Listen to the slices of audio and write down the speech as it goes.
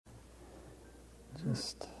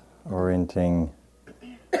Just orienting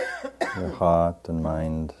your heart and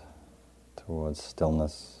mind towards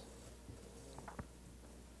stillness.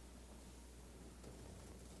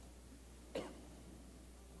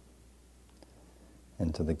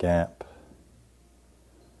 Into the gap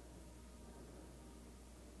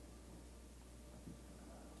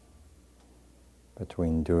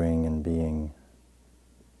between doing and being.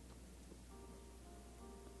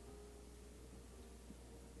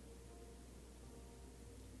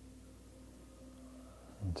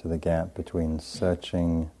 Into the gap between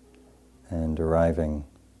searching and arriving.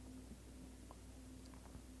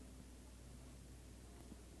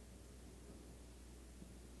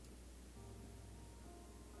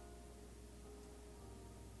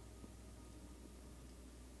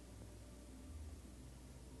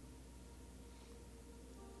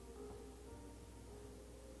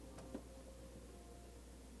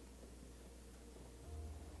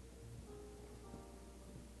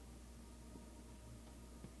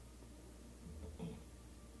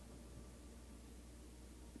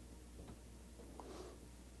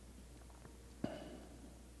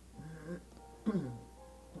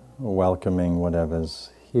 Welcoming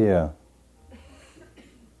whatever's here.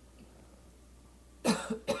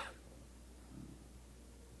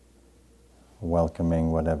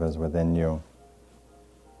 Welcoming whatever's within you.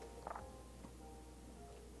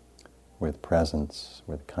 With presence,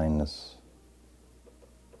 with kindness.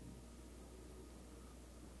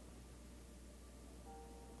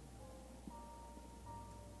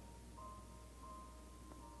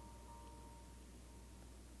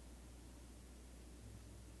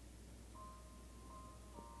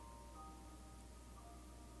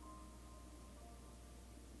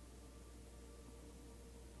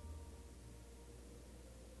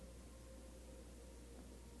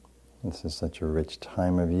 This is such a rich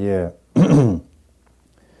time of year to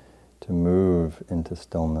move into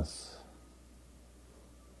stillness,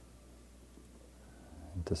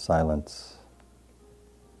 into silence,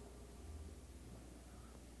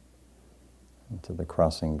 into the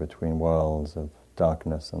crossing between worlds of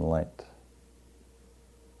darkness and light.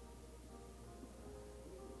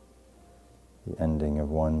 The ending of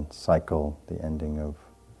one cycle, the ending of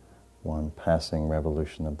one passing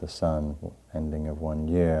revolution of the sun, ending of one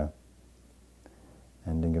year,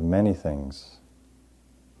 ending of many things,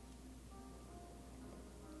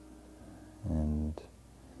 and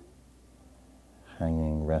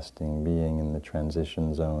hanging, resting, being in the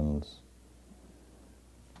transition zones,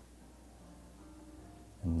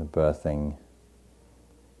 in the birthing,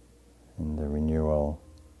 in the renewal,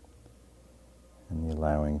 in the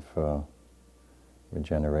allowing for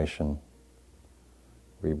regeneration,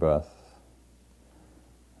 rebirth,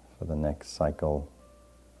 for the next cycle.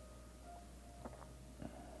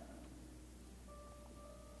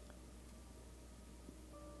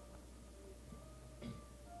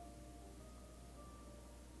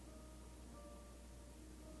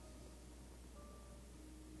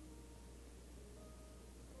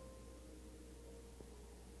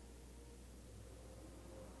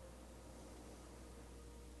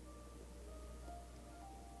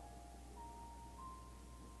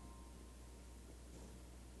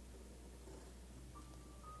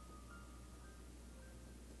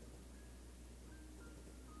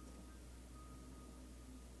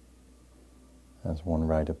 As one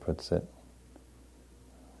writer puts it,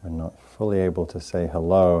 we're not fully able to say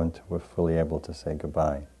hello until we're fully able to say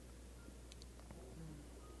goodbye.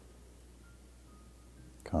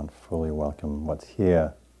 Can't fully welcome what's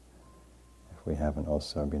here if we haven't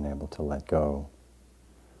also been able to let go.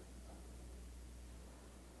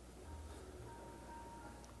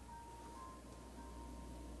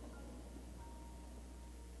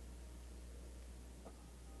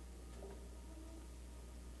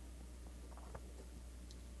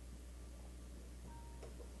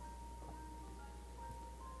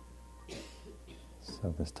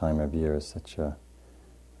 So this time of year is such a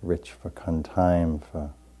rich, fecund time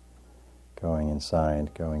for going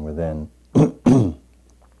inside, going within. And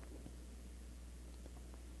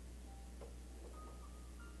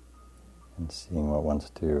seeing what wants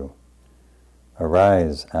to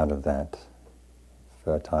arise out of that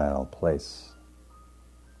fertile place.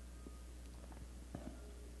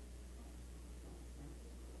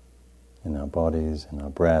 In our bodies, in our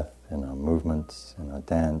breath, in our movements, in our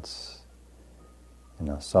dance, in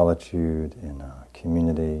our solitude, in our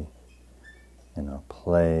community, in our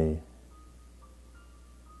play.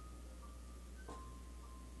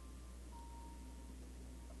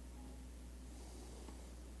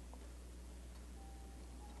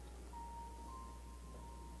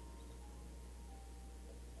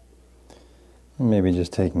 And maybe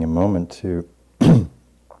just taking a moment to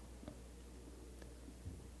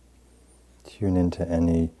tune into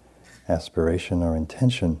any aspiration or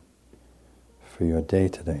intention for your day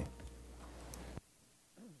today.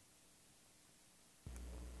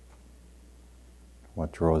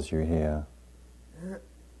 What draws you here?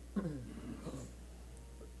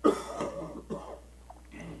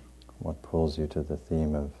 What pulls you to the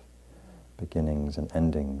theme of beginnings and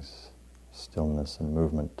endings, stillness and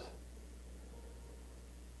movement?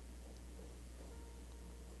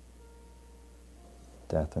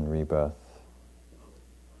 Death and rebirth.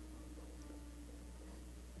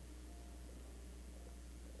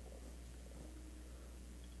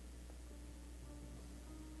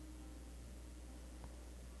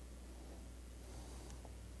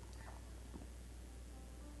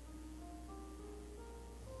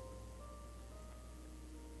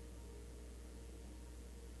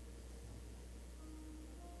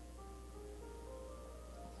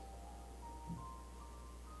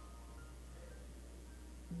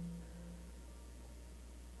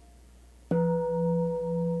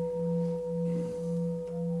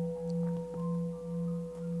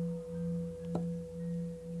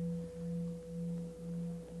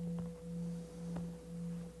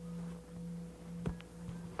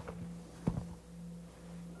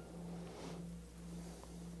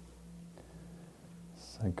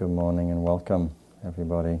 So good morning and welcome,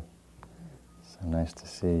 everybody. So nice to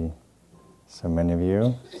see so many of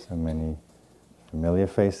you, so many familiar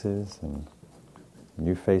faces and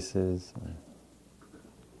new faces, and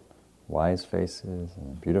wise faces,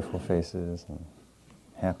 and beautiful faces, and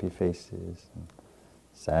happy faces, and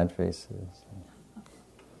sad faces. And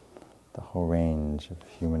the whole range of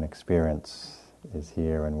human experience is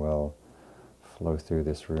here and will flow through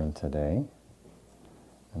this room today.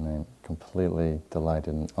 And I'm completely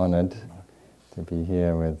delighted and honored to be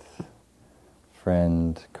here with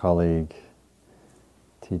friend, colleague,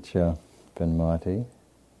 teacher, Vinn Marti,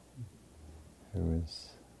 who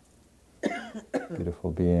is a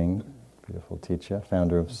beautiful being, beautiful teacher,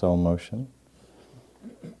 founder of Soul Motion.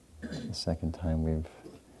 The second time we've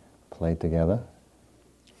played together.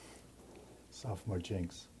 Sophomore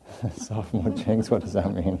jinx. Sophomore jinx, what does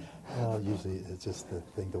that mean? Well, usually it's just the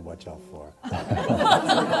thing to watch out for.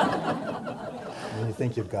 When you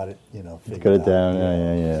think you've got it, figured Got it out. down,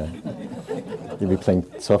 yeah. You be playing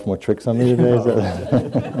sophomore tricks on me today? Is that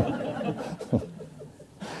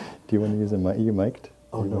Do you want to use a mic? Are you mic'd?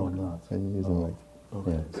 Oh, no, I'm not. Are you using a mic?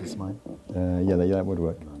 Okay, Yeah. is this mine? Yeah, that would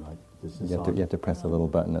work. No, this is You have to press a little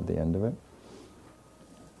button at the end of it.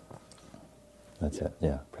 That's it,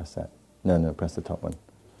 yeah, press that. No, press the top one.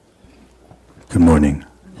 Good morning.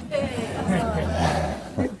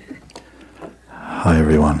 Hi,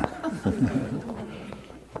 everyone.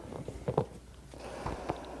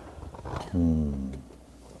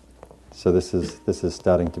 So this is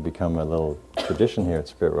starting to become a little tradition here at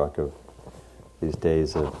Spirit Rock of these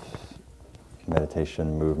days of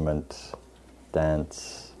meditation, movement,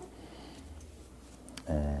 dance,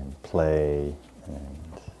 and play,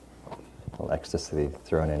 and a little ecstasy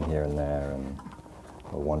thrown in here and there, and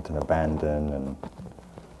a want and abandon, and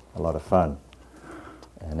a lot of fun,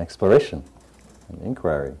 and exploration, and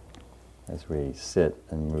inquiry, as we sit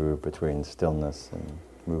and move between stillness and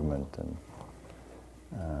movement. And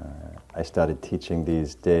I started teaching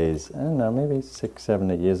these days, I don't know, maybe 6,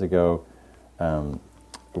 7, 8 years ago,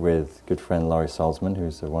 with good friend Laurie Salzman,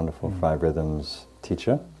 who's a wonderful Five Rhythms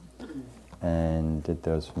teacher, and did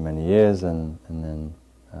those for many years, and then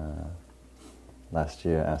last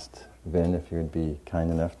year asked Vinn if he would be kind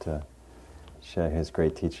enough to share his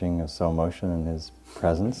great teaching of soul motion and his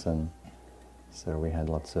presence, and so we had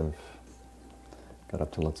got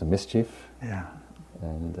up to lots of mischief. Yeah.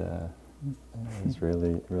 And it was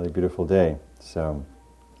really, really beautiful day. So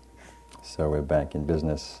we're back in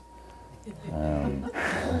business.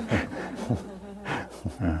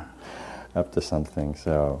 Up to something.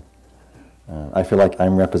 So I feel like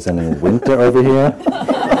I'm representing winter over here,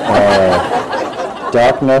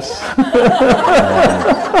 darkness,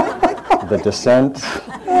 the descent.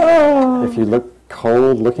 If you look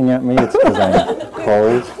cold looking at me, it's because I'm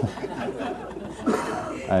cold.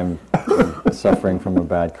 I'm suffering from a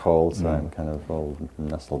bad cold, so I'm kind of all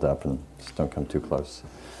nestled up and just don't come too close.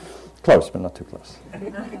 Close, but not too close.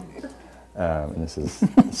 And this is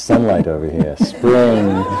sunlight over here,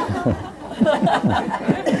 spring.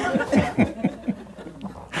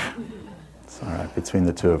 It's all right. Between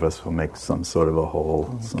the two of us, we'll make some sort of a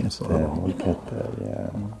whole. We'll get there,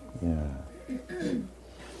 yeah.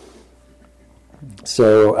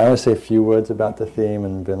 So I want to say a few words about the theme,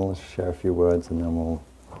 and Vinn will share a few words, and then we'll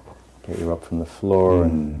get you up from the floor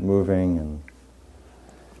and moving, and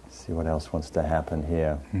see what else wants to happen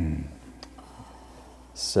here.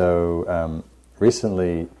 So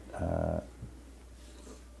recently, I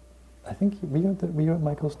think were you at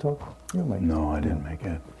Michael's talk? You were at Michael's No, talk? I didn't make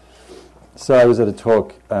it. So I was at a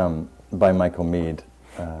talk by Michael Mead,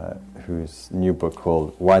 whose new book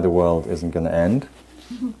called "Why the World Isn't Going to End"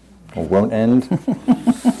 or won't end.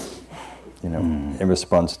 In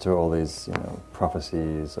response to all these,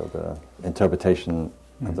 prophecies or the interpretation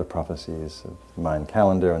of the prophecies of the Mayan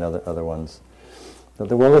calendar and other ones, that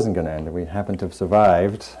the world isn't going to end, and we happen to have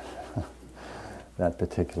survived that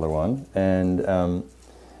particular one. And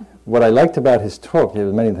what I liked about his talk, there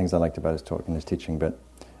were many things I liked about his talk and his teaching, but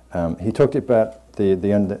he talked about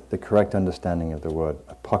the correct understanding of the word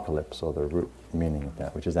apocalypse, or the root meaning of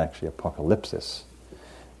that, which is actually apocalypsis,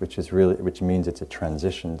 which means it's a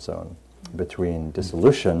transition zone between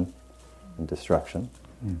dissolution and destruction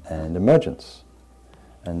and emergence.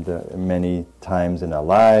 And many times in our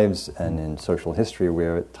lives and in social history,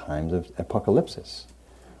 we're at times of apocalypsis,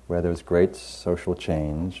 where there's great social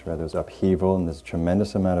change, where there's upheaval and there's a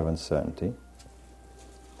tremendous amount of uncertainty.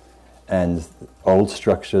 And old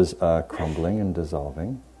structures are crumbling and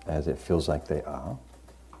dissolving, as it feels like they are.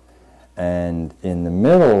 And in the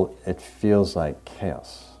middle, it feels like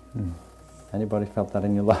chaos. Anybody felt that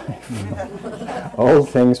in your life? Old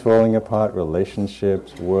things falling apart,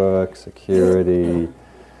 relationships, work, security,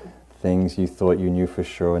 things you thought you knew for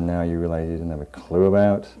sure, and now you realize you didn't have a clue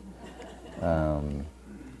about.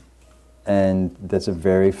 And there's a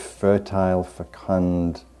very fertile,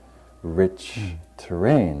 fecund, rich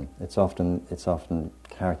terrain. It's often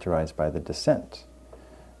characterized by the descent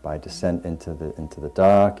into the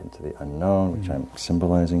dark, into the unknown, which I'm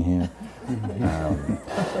symbolizing here,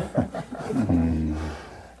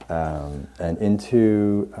 and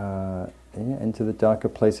into the darker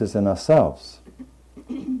places in ourselves,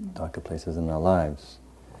 darker places in our lives,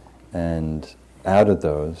 and out of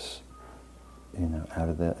those, out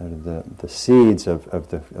of the seeds of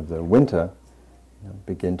the winter,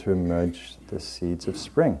 begin to emerge the seeds of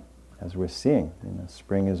spring, as we're seeing.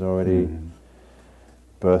 Spring is already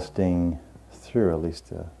bursting through, at least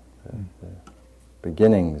the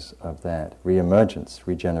beginnings of that re-emergence,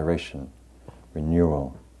 regeneration,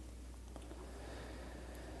 renewal.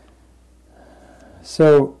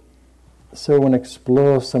 So I want to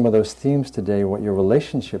explore some of those themes today, what your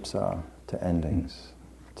relationships are to endings,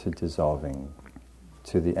 to dissolving,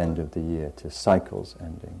 to the end of the year, to cycles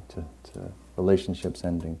ending, to relationships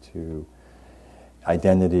ending, to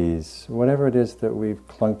identities, whatever it is that we've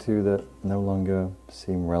clung to that no longer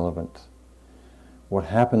seem relevant. What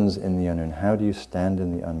happens in the unknown? How do you stand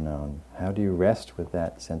in the unknown? How do you rest with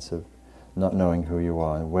that sense of not knowing who you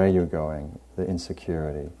are and where you're going, the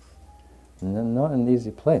insecurity? And not an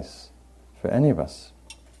easy place for any of us.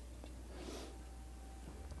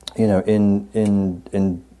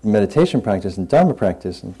 In meditation practice and Dharma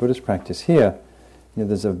practice and Buddhist practice here,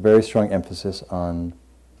 there's a very strong emphasis on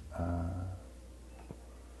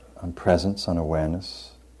presence, on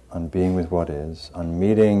awareness, on being with what is, on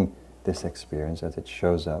meeting this experience as it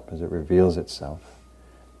shows up, as it reveals itself,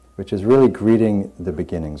 which is really greeting the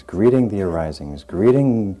beginnings, greeting the arisings,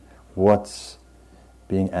 greeting what's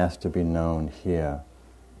being asked to be known here,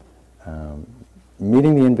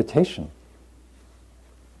 meeting the invitation.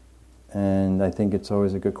 And I think it's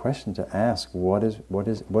always a good question to ask, what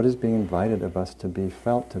is being invited of us to be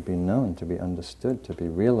felt, to be known, to be understood, to be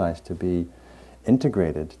realized, to be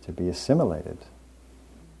integrated, to be assimilated.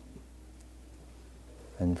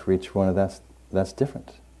 And for each one of that's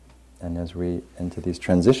different. And as we enter these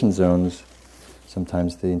transition zones,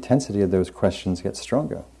 sometimes the intensity of those questions gets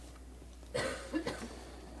stronger.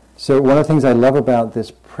 So one of the things I love about this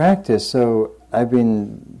practice, so I've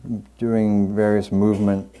been doing various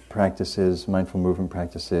movement practices, mindful movement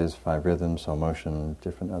practices, 5 rhythms, soul motion,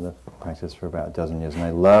 different other practices for about a dozen years, and I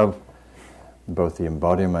love both the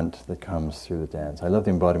embodiment that comes through the dance. I love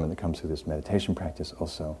the embodiment that comes through this meditation practice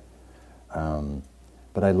also.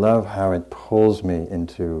 But I love how it pulls me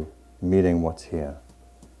into meeting what's here.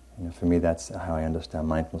 For me, that's how I understand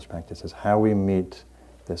mindfulness practice, is how we meet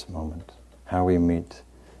this moment, how we meet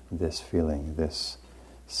this feeling, this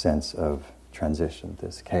sense of transition,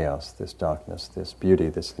 this chaos, this darkness, this beauty,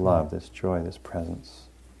 this love, this joy, this presence.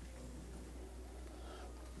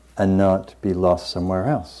 And not be lost somewhere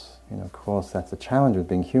else. Of course, that's the challenge with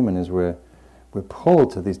being human, is we're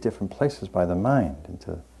pulled to these different places by the mind,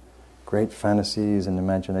 into great fantasies and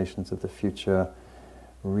imaginations of the future,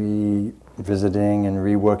 revisiting and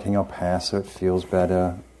reworking our past so it feels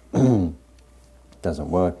better. Doesn't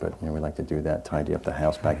work, but we like to do that, tidy up the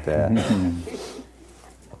house back there.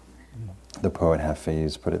 The poet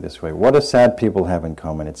Hafiz put it this way: what do sad people have in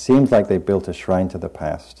common? It seems like they built a shrine to the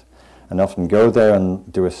past and often go there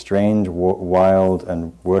and do a strange, wild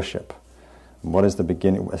and worship. And what is the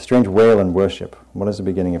beginning? A strange wail and worship. What is the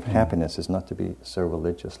beginning of happiness? Is not to be so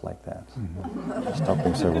religious like that. Stop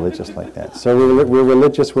being so religious like that. So we're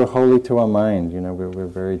religious. We're holy to our mind. We're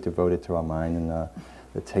very devoted to our mind, and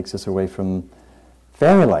it takes us away from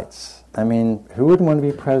fairy lights. I mean, who wouldn't want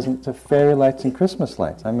to be present to fairy lights and Christmas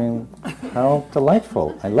lights? I mean, how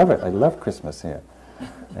delightful. I love it. I love Christmas here.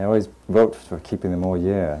 I always vote for keeping them all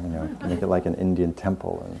year, make it like an Indian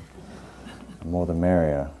temple, and the more the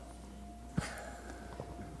merrier.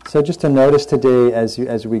 So just to notice today,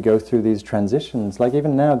 as we go through these transitions, like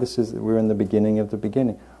even now, we're in the beginning of the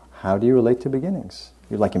beginning. How do you relate to beginnings?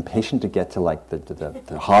 You're like impatient to get to like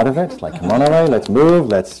the heart of it. It's like, come on away, let's move,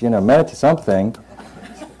 let's meditate something,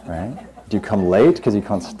 right? Do you come late because you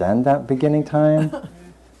can't stand that beginning time?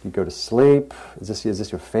 Do you go to sleep? Is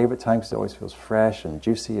this your favorite time because it always feels fresh and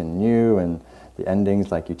juicy and new, and the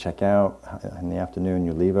endings, like you check out in the afternoon,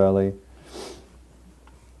 you leave early?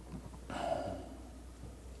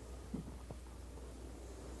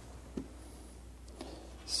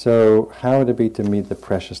 So how would it be to meet the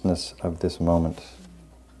preciousness of this moment?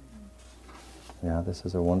 Yeah, this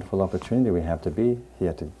is a wonderful opportunity we have to be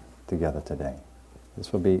here together today.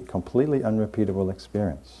 This will be a completely unrepeatable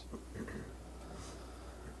experience.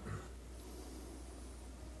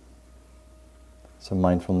 So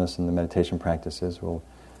mindfulness and the meditation practices will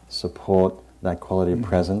support that quality of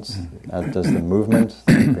presence, as does the movement.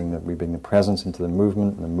 We bring the presence into the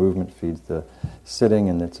movement, and the movement feeds the sitting,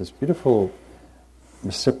 and it's this beautiful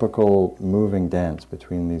reciprocal moving dance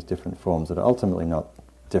between these different forms that are ultimately not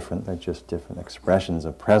different, they're just different expressions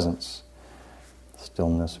of presence.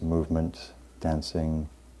 Stillness, movement, dancing,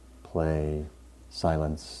 play,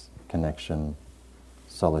 silence, connection,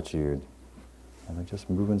 solitude. And they're just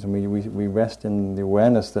movements, and we rest in the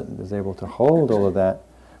awareness that is able to hold all of that.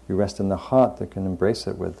 We rest in the heart that can embrace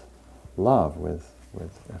it with love, with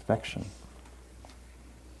affection.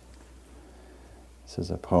 This is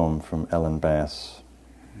a poem from Ellen Bass.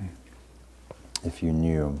 If you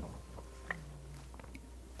knew.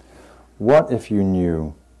 What if you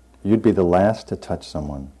knew you'd be the last to touch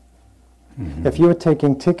someone? Mm-hmm. If you were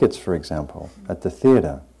taking tickets, for example, at the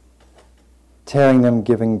theater, tearing them,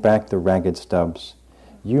 giving back the ragged stubs,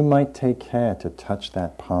 you might take care to touch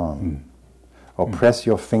that palm, or press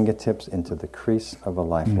your fingertips into the crease of a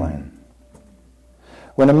lifeline.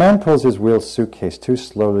 When a man pulls his wheeled suitcase too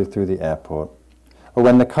slowly through the airport, or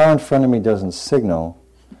when the car in front of me doesn't signal,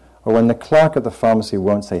 or when the clerk at the pharmacy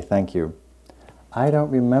won't say thank you, I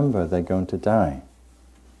don't remember they're going to die.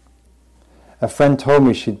 A friend told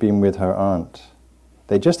me she'd been with her aunt.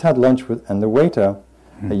 They just had lunch and the waiter,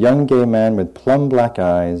 a young gay man with plum black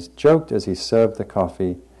eyes, joked as he served the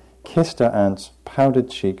coffee, kissed her aunt's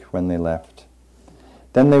powdered cheek when they left.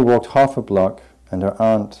 Then they walked half a block, and her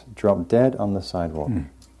aunt dropped dead on the sidewalk.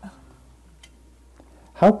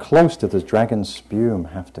 How close does the dragon's spume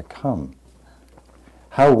have to come?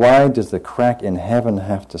 How wide does the crack in heaven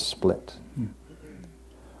have to split?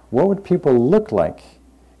 What would people look like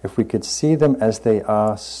if we could see them as they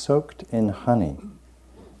are, soaked in honey,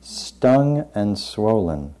 stung and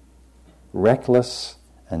swollen, reckless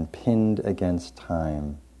and pinned against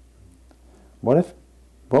time? What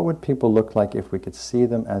would people look like if we could see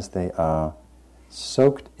them as they are,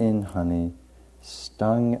 soaked in honey,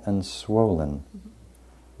 stung and swollen,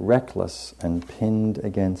 reckless and pinned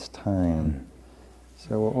against time?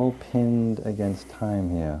 So we're all pinned against time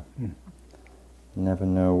here. Never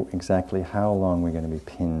know exactly how long we're going to be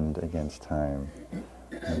pinned against time,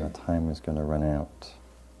 and the time is going to run out.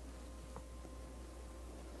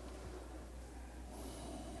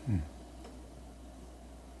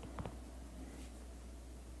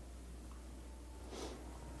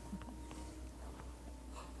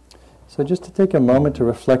 So just to take a moment to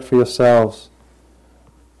reflect for yourselves,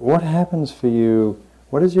 what happens for you?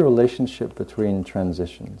 What is your relationship between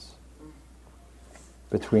transitions?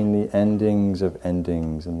 Between the endings of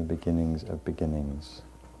endings and the beginnings of beginnings?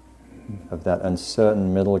 Of that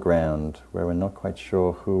uncertain middle ground where we're not quite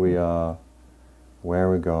sure who we are, where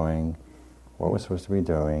we're going, what we're supposed to be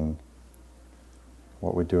doing,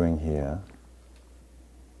 what we're doing here.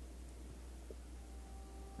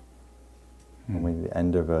 And we're at the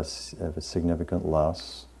end of a significant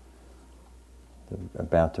loss,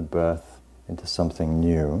 about to birth into something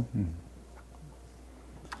new.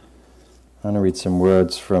 I want to read some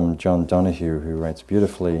words from John Donahue, who writes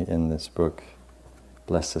beautifully in this book,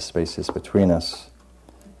 Bless the Spaces Between Us,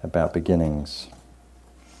 about beginnings.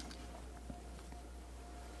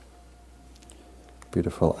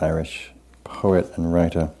 Beautiful Irish poet and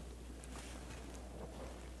writer.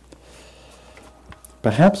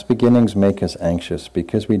 Perhaps beginnings make us anxious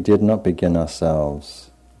because we did not begin ourselves.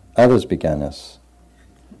 Others began us.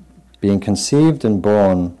 Being conceived and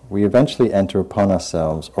born, we eventually enter upon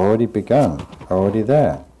ourselves, already begun, already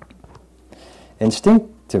there.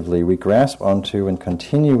 Instinctively, we grasp onto and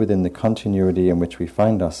continue within the continuity in which we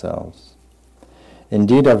find ourselves.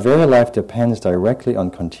 Indeed, our very life depends directly on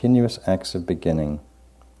continuous acts of beginning.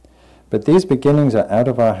 But these beginnings are out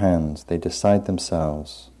of our hands. They decide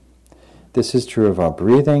themselves. This is true of our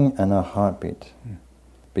breathing and our heartbeat.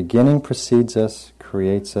 Beginning precedes us,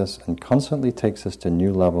 creates us, and constantly takes us to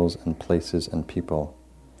new levels and places and people.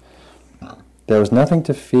 There is nothing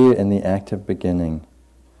to fear in the act of beginning.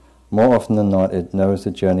 More often than not, it knows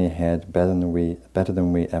the journey ahead better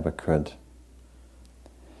than we ever could.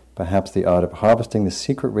 Perhaps the art of harvesting the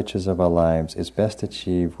secret riches of our lives is best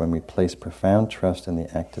achieved when we place profound trust in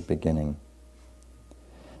the act of beginning.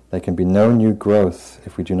 There can be no new growth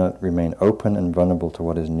if we do not remain open and vulnerable to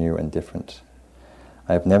what is new and different.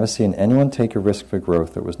 I have never seen anyone take a risk for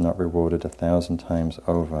growth that was not rewarded 1,000 times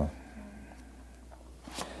over.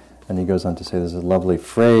 And he goes on to say there's a lovely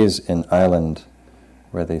phrase in Ireland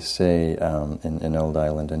where they say, in Old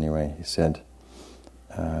Ireland anyway, he said,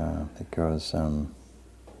 it goes,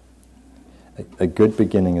 a good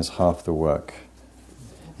beginning is half the work.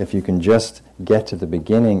 If you can just get to the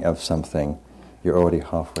beginning of something, you're already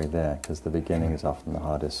halfway there, because the beginning is often the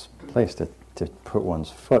hardest place to put one's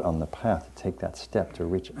foot on the path, to take that step, to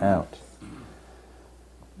reach out.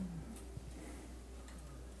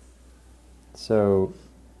 So,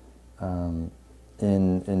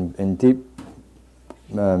 in deep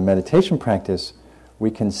meditation practice,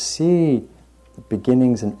 we can see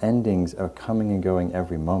beginnings and endings are coming and going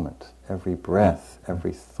every moment, every breath,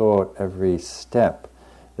 every thought, every step.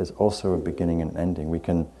 There's also a beginning and ending. We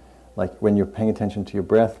can, like when you're paying attention to your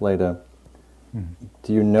breath later,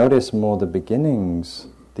 do you notice more the beginnings,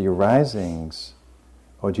 the arisings,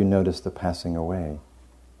 or do you notice the passing away?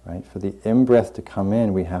 Right? For the in-breath to come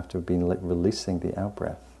in, we have to have been releasing the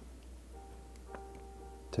out-breath.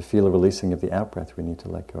 To feel a releasing of the out-breath, we need to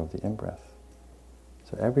let go of the in-breath.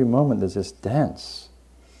 So every moment there's this dance.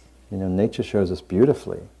 You know, nature shows us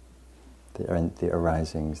beautifully the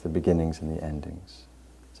arisings, the beginnings and the endings.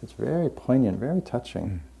 So it's very poignant, very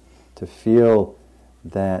touching to feel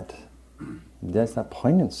that there's that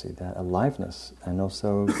poignancy, that aliveness, and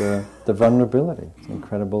also the vulnerability. It's an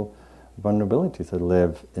incredible vulnerability to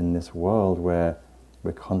live in this world where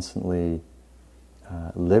we're constantly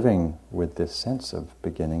living with this sense of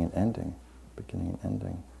beginning and ending, beginning and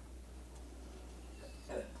ending.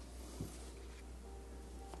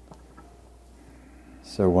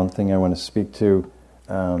 So one thing I want to speak to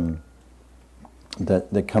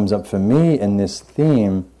that comes up for me in this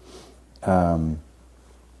theme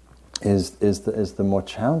is the more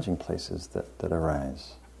challenging places that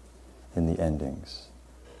arise in the endings,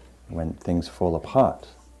 when things fall apart,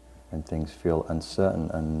 when things feel uncertain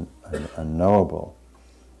and unknowable.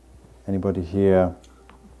 Anybody here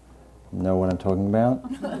know what I'm talking about?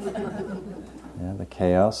 Yeah, the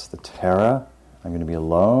chaos, the terror. I'm going to be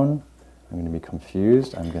alone. I'm going to be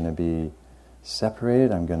confused. I'm going to be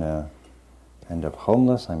separated. I'm going to end up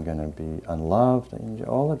homeless. I'm going to be unloved. And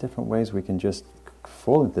all the different ways we can just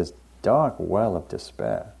fall into this dark well of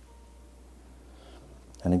despair.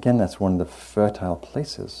 And again, that's one of the fertile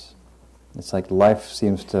places. It's like life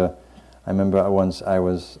seems to... I remember once I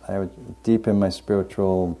was deep in my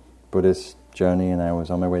spiritual Buddhist journey, and I was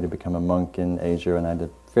on my way to become a monk in Asia, and I had a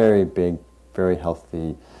very big, very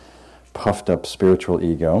healthy, puffed up spiritual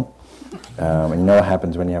ego. And you know what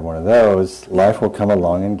happens when you have one of those? Life will come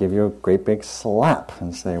along and give you a great big slap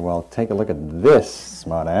and say, well, take a look at this,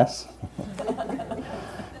 smartass.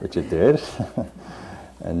 Which it did.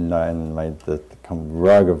 And the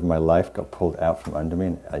rug of my life got pulled out from under me,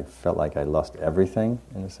 and I felt like I lost everything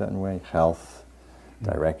in a certain way. Health,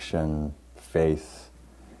 direction, faith.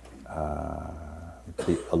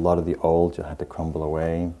 A lot of the old had to crumble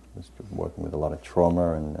away. I was working with a lot of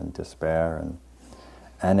trauma and despair,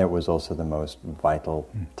 and it was also the most vital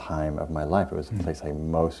time of my life. It was the place I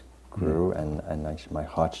most grew, and my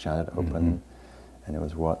heart shattered open, and it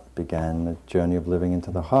was what began the journey of living into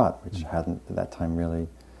the heart, which hadn't at that time really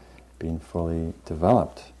been fully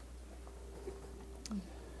developed.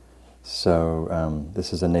 So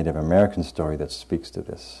this is a Native American story that speaks to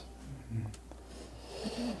this.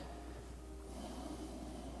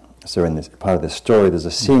 So in this part of this story, there's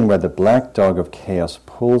a scene where the black dog of chaos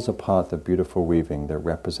pulls apart the beautiful weaving that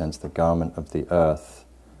represents the garment of the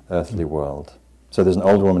earthly world. So there's an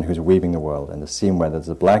old woman who's weaving the world, and the scene where there's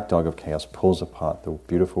a black dog of chaos pulls apart the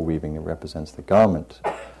beautiful weaving that represents the garment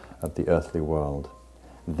of the earthly world.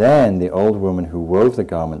 Then the old woman who wove the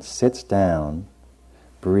garment sits down,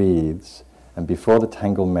 breathes, and before the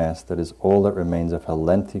tangled mess that is all that remains of her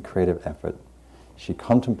lengthy creative effort, she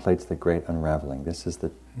contemplates the great unraveling. This is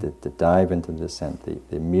the dive into the descent,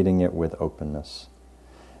 the meeting it with openness.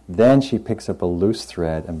 Then she picks up a loose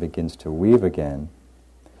thread and begins to weave again.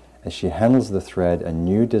 As she handles the thread, a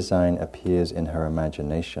new design appears in her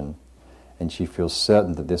imagination, and she feels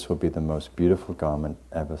certain that this will be the most beautiful garment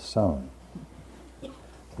ever sewn. So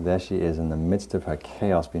there she is in the midst of her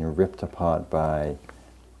chaos, being ripped apart by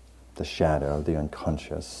the shadow, the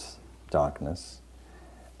unconscious darkness.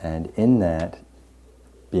 And in that,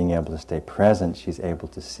 being able to stay present, she's able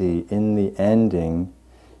to see, in the ending,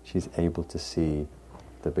 she's able to see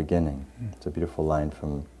the beginning. It's a beautiful line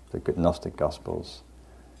from the Gnostic Gospels,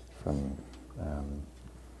 from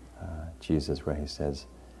Jesus, where he says,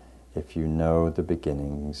 if you know the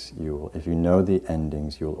beginnings, if you know the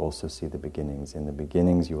endings, you will also see the beginnings. In the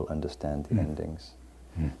beginnings, you will understand the endings.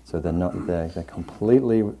 So they're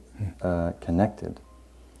completely connected.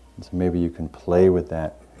 And so maybe you can play with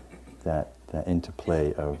that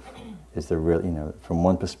interplay of, is there real, from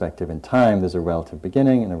one perspective in time, there's a relative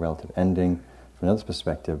beginning and a relative ending. From another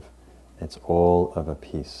perspective, it's all of a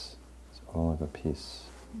piece. It's all of a piece.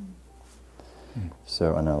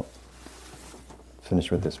 So, and I'll finish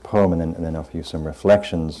with this poem and then offer you some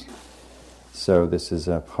reflections. So this is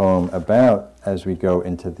a poem about, as we go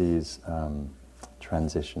into these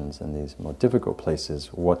transitions and these more difficult places,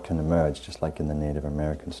 what can emerge, just like in the Native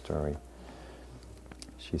American story.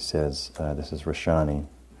 She says, this is Rashani,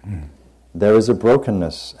 there is a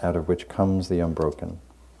brokenness out of which comes the unbroken,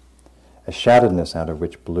 a shatteredness out of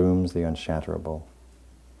which blooms the unshatterable.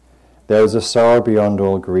 There is a sorrow beyond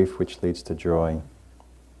all grief which leads to joy,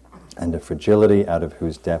 and a fragility out of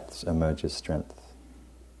whose depths emerges strength.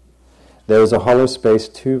 There is a hollow space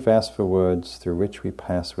too vast for words, through which we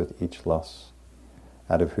pass with each loss,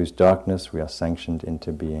 out of whose darkness we are sanctioned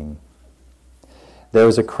into being. There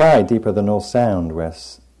is a cry deeper than all sound,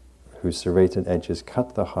 whose serrated edges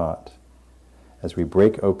cut the heart, as we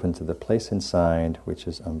break open to the place inside which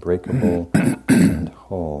is unbreakable and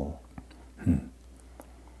whole.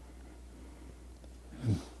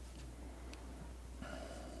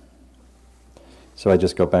 So I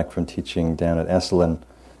just got back from teaching down at Esalen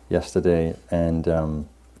yesterday, and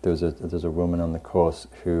there's a woman on the course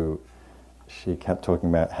who she kept talking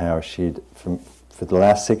about how she'd, for the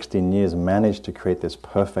last 16 years, managed to create this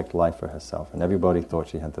perfect life for herself, and everybody thought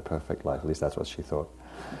she had the perfect life. At least that's what she thought.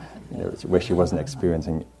 Where she wasn't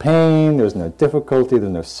experiencing pain, there was no difficulty, there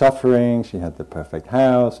was no suffering. She had the perfect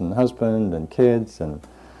house and husband and kids, and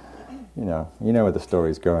you know where the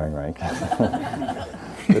story's going, right?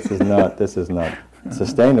 This is not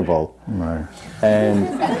sustainable. Right. And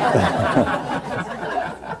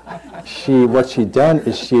what she'd done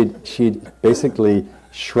is she'd basically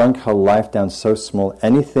shrunk her life down so small.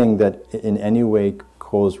 Anything that in any way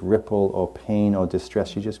caused ripple or pain or distress,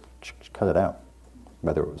 she just cut it out.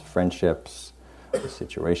 Whether it was friendships, or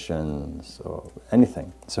situations, or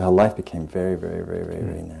anything. So her life became very, very, very, very,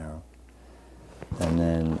 very narrow. And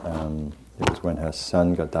then it was when her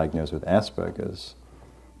son got diagnosed with Asperger's,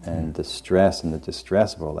 and the stress and the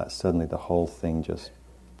distress of all that, suddenly the whole thing just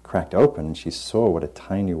cracked open, and she saw what a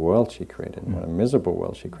tiny world she created, and what a miserable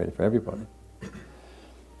world she created for everybody.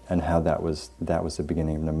 And how that was the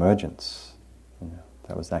beginning of an emergence.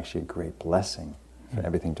 That was actually a great blessing for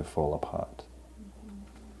everything to fall apart.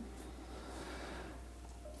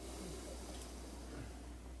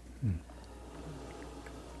 Do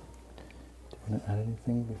you want to add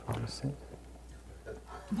anything before we sit?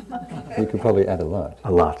 You could probably add a lot.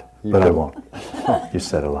 A lot, but I won't. You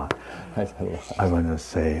said a lot. I said a lot. I want to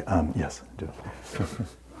say, yes, do.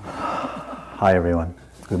 Hi, everyone.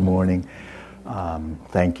 Good morning.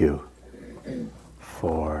 Thank you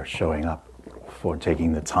for showing up, for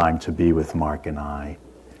taking the time to be with Mark and I,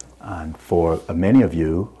 and for many of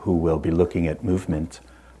you who will be looking at movement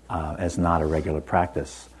as not a regular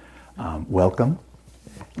practice. Welcome.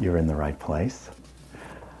 You're in the right place.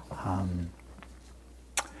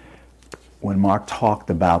 When Mark talked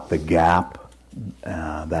about the gap,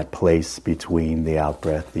 that place between the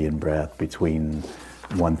out-breath, the in-breath, between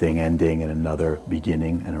one thing ending and another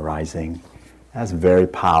beginning and arising, that's very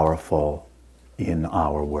powerful in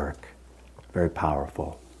our work. Very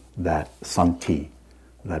powerful. That sankti,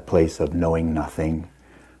 that place of knowing nothing,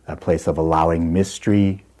 that place of allowing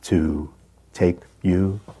mystery to take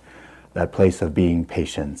you, that place of being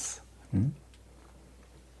patience.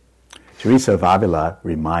 Teresa of Avila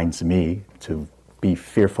reminds me to be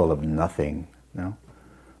fearful of nothing.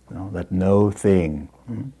 Let no thing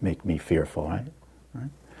make me fearful, right?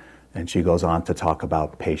 And she goes on to talk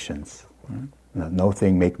about patience. Right? No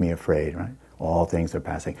thing make me afraid, right? All things are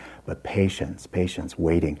passing. But patience, patience,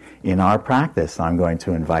 waiting. In our practice, I'm going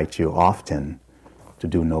to invite you often to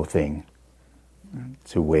do no thing, right?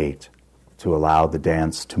 To wait, to allow the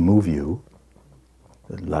dance to move you,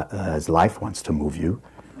 as life wants to move you,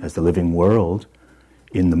 as the living world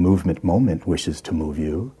in the movement moment wishes to move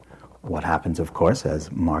you. What happens, of course,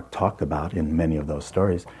 as Mark talked about in many of those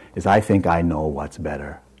stories, is I think I know what's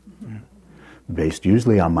better. Based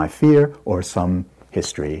usually on my fear or some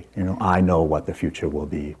history. I know what the future will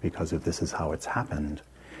be because of this is how it's happened.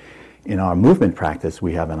 In our movement practice,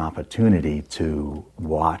 we have an opportunity to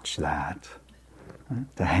watch that,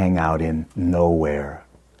 right? To hang out in nowhere,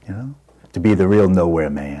 to be the real nowhere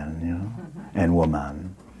man, and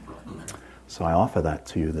woman. So I offer that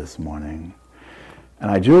to you this morning. And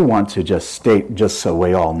I do want to just state, just so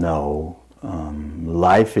we all know,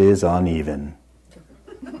 life is uneven.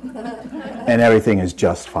 And everything is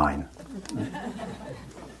just fine.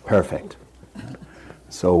 Perfect.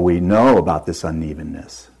 So we know about this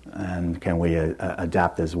unevenness. And can we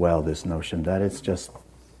adapt as well this notion that it's just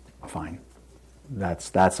fine.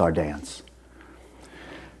 That's our dance.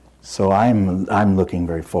 So I'm looking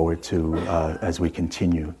very forward to, as we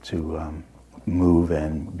continue to move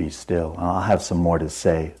and be still. I'll have some more to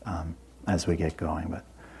say as we get going, but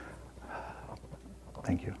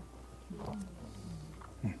thank you.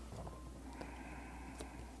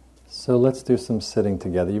 So let's do some sitting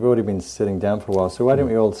together. You've already been sitting down for a while, so why don't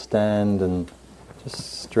we all stand and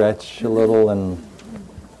just stretch a little and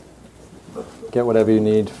get whatever you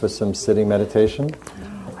need for some sitting meditation.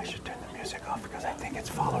 I should turn the music off because I think it's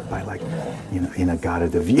followed by Inagata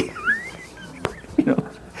Devi.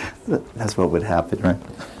 That's what would happen, right?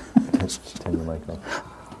 Just turn the mic off.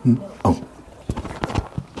 Oh.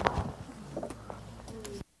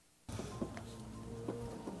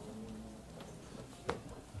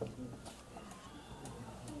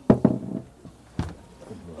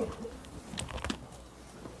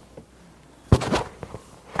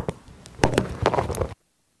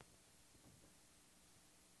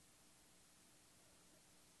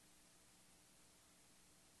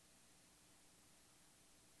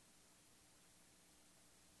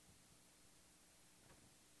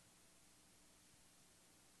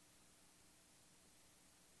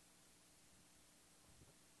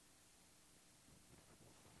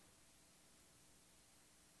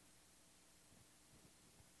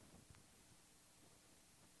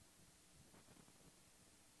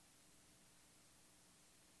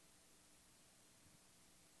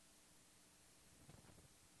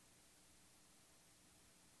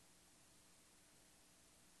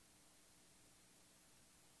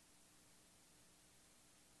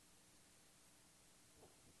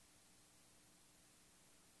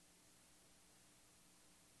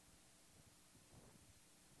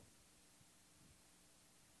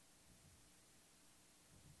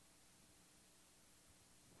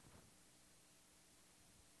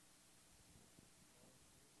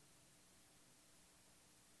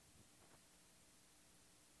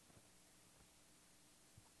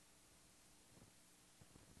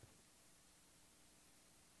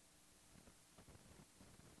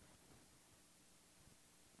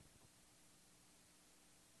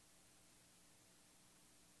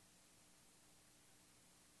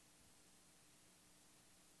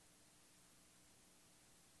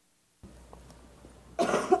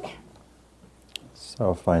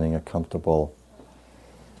 So finding a comfortable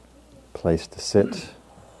place to sit.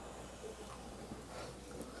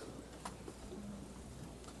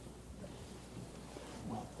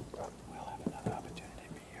 We'll have another opportunity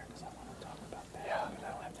to be here because I want to talk about that. Yeah. But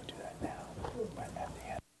I don't have to do that now. But at the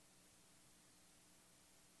end.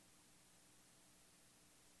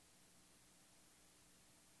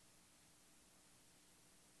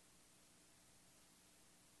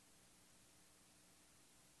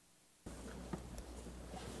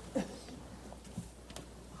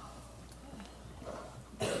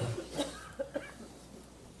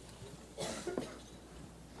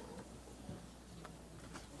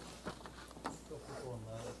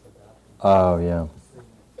 Oh, yeah.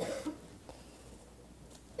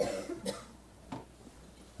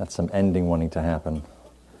 That's some ending wanting to happen.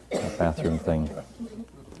 That bathroom thing.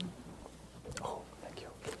 Oh, thank you.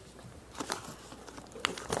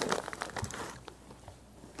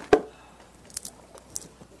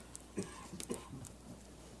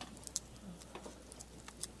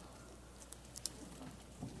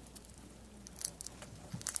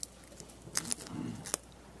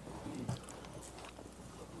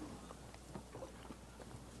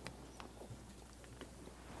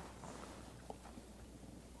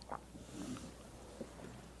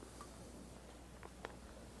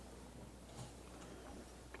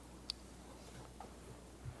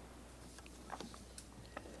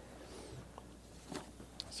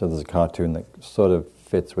 So there's a cartoon that sort of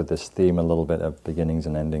fits with this theme a little bit of beginnings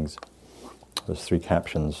and endings. There's 3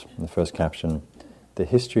 captions. In the first caption, the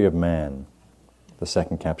history of man. The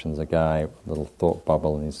second caption is a guy, a little thought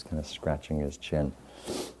bubble, and he's kind of scratching his chin,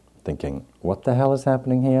 thinking, what the hell is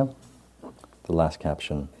happening here? The last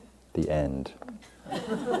caption, the end.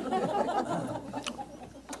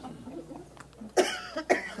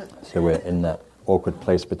 So we're in that awkward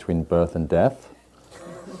place between birth and death,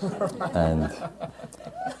 and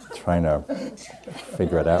trying to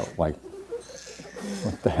figure it out, like,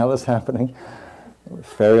 what the hell is happening?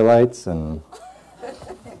 Fairy lights and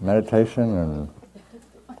meditation and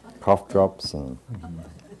cough drops and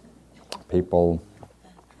people.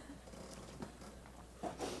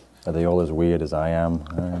 Are they all as weird as I am?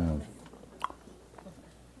 I don't know.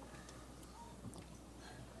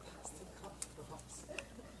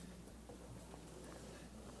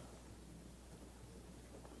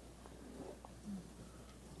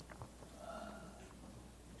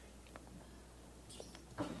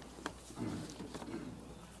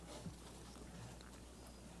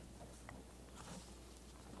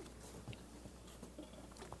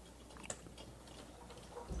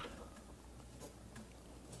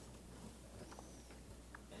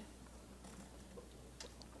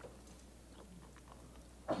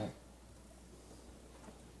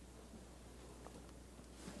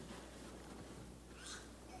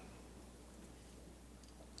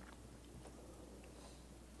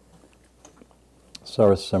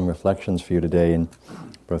 So some reflections for you today in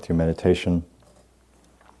both your meditation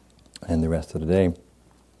and the rest of the day.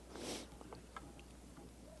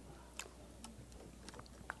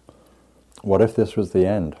 What if this was the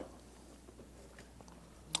end?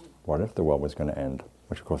 What if the world was going to end?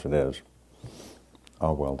 Which of course it is.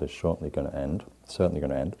 Our world is shortly going to end, certainly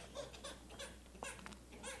going to end.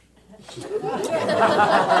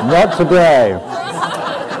 Not today.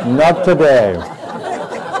 Not today.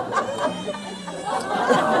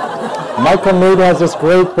 Michael Mood has this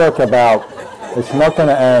great book about it's not going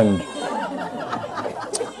to end.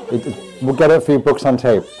 We'll get a few books on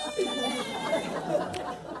tape.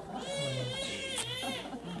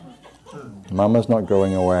 Mama's not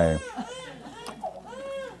going away.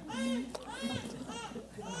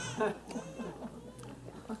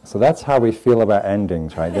 So that's how we feel about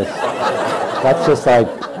endings, right? That's just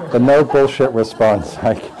like the no bullshit response.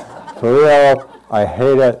 Like, for real, I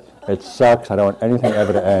hate it. It sucks. I don't want anything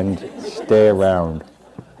ever to end. Stay around.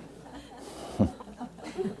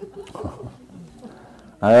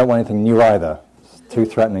 I don't want anything new either. It's too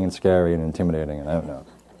threatening and scary and intimidating, and I don't know.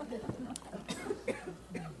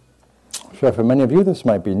 Sure, for many of you, this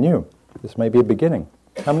might be new. This may be a beginning.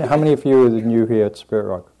 How many of you are new here at Spirit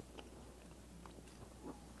Rock?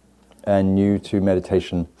 And new to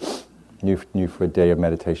meditation, new for a day of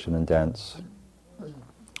meditation and dance?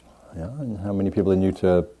 Yeah, and how many people are new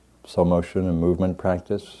to soul motion and movement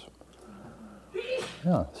practice?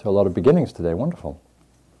 Yeah, so a lot of beginnings today. Wonderful.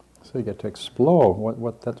 So you get to explore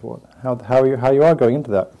how you are going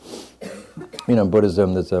into that. You know, in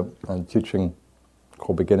Buddhism, there's a teaching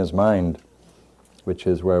called Beginner's Mind, which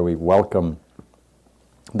is where we welcome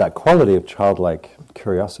that quality of childlike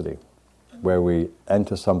curiosity, where we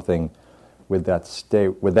enter something with that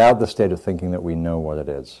state, without the state of thinking that we know what it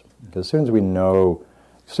is. Because as soon as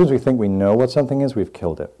we think we know what something is, we've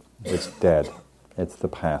killed it. It's dead. It's the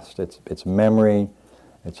past. It's memory.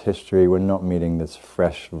 It's history. We're not meeting this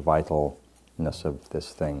fresh vitalness of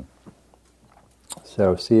this thing.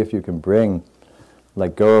 So see if you can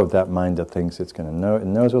let go of that mind that thinks it's going to know. It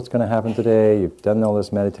knows what's going to happen today. You've done all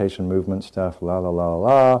this meditation movement stuff, la la la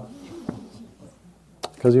la.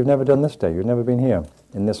 Because you've never done this day. You've never been here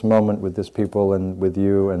in this moment with this people and with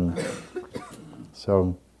you, and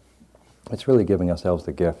so it's really giving ourselves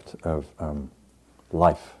the gift of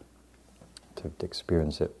life to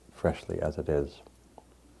experience it freshly as it is,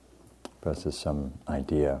 versus some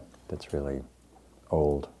idea that's really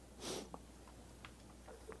old.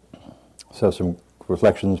 So some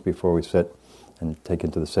reflections before we sit and take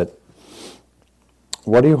into the sit.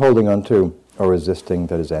 What are you holding on to or resisting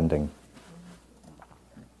that is ending?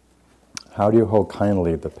 How do you hold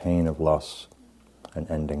kindly the pain of loss and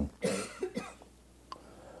ending?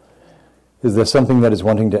 Is there something that is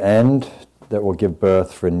wanting to end that will give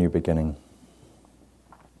birth for a new beginning?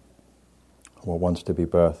 What wants to be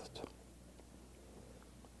birthed?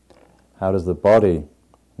 How does the body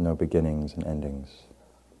know beginnings and endings?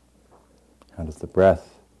 How does the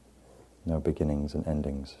breath know beginnings and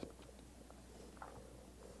endings?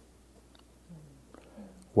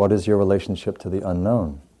 What is your relationship to the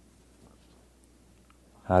unknown?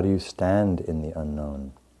 How do you stand in the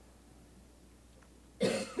unknown?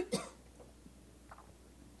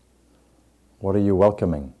 What are you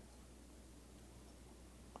welcoming?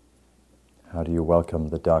 How do you welcome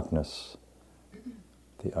the darkness,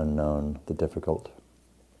 the unknown, the difficult?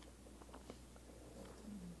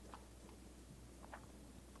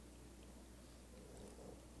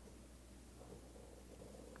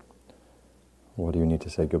 What do you need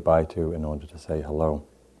to say goodbye to in order to say hello?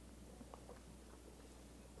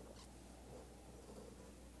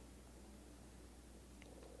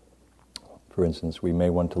 For instance, we may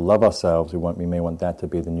want to love ourselves, we may want that to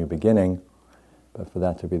be the new beginning, but for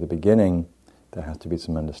that to be the beginning, there has to be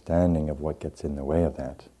some understanding of what gets in the way of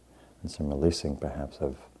that, and some releasing perhaps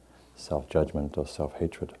of self-judgment or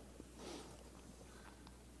self-hatred.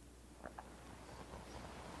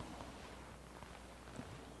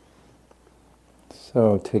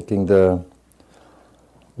 So taking the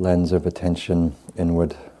lens of attention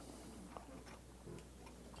inward,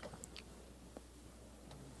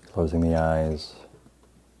 closing the eyes,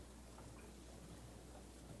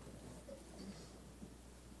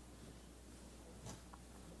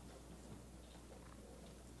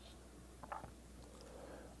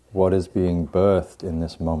 what is being birthed in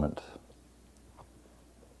this moment?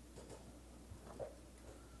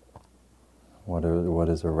 What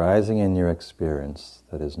is arising in your experience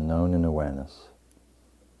that is known in awareness?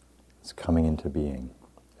 It's coming into being.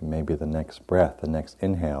 It may be the next breath, the next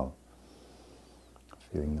inhale,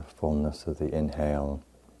 feeling the fullness of the inhale.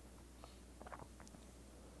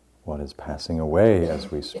 What is passing away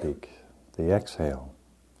as we speak? The exhale,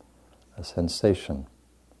 a sensation,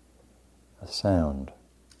 a sound.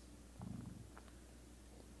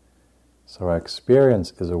 So our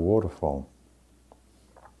experience is a waterfall,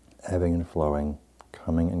 ebbing and flowing,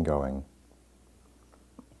 coming and going.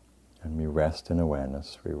 And we rest in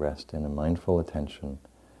awareness, we rest in a mindful attention,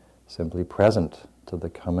 simply present to the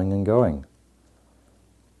coming and going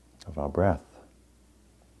of our breath.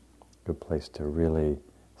 Good place to really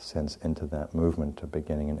sense into that movement of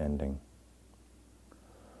beginning and ending.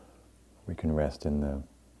 We can rest in the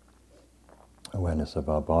awareness of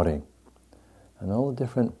our body and all the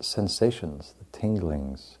different sensations, the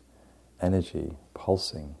tinglings, energy,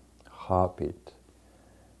 pulsing, heartbeat,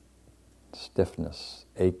 stiffness,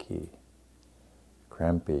 achy,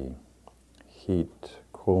 crampy, heat,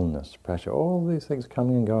 coolness, pressure, all these things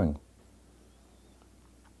coming and going.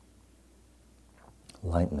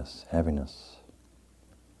 Lightness, heaviness,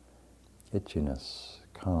 itchiness,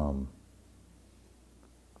 calm.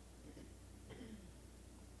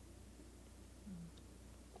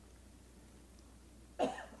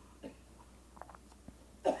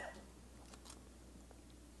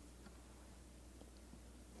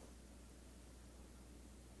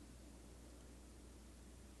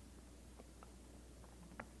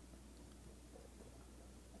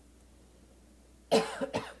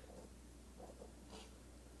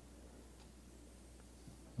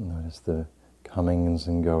 Notice the comings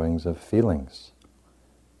and goings of feelings,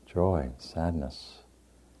 joy, sadness,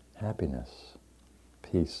 happiness,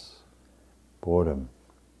 peace, boredom,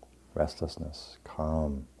 restlessness,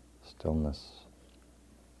 calm, stillness.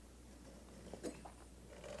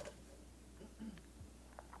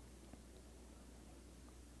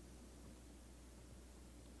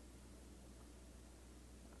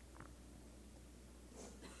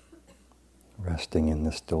 Resting in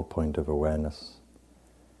the still point of awareness,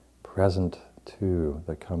 present to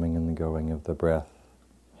the coming and the going of the breath,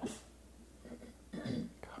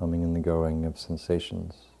 coming and the going of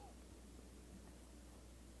sensations.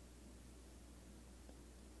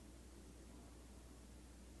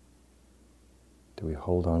 Do we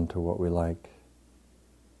hold on to what we like?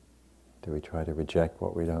 Do we try to reject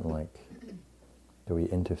what we don't like? Do we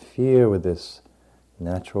interfere with this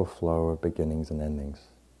natural flow of beginnings and endings?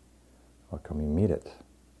 Or can we meet it,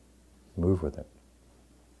 move with it?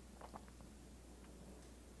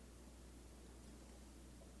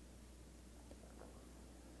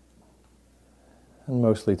 And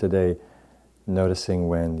mostly today, noticing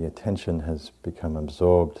when the attention has become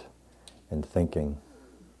absorbed in thinking.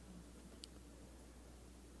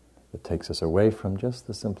 It takes us away from just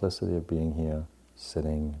the simplicity of being here,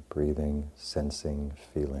 sitting, breathing, sensing,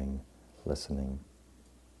 feeling, listening.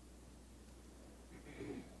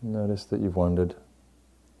 Notice that you've wandered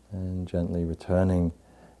and gently returning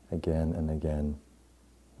again and again,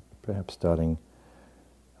 perhaps starting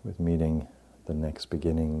with meeting the next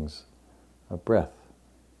beginnings of breath,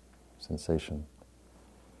 sensation.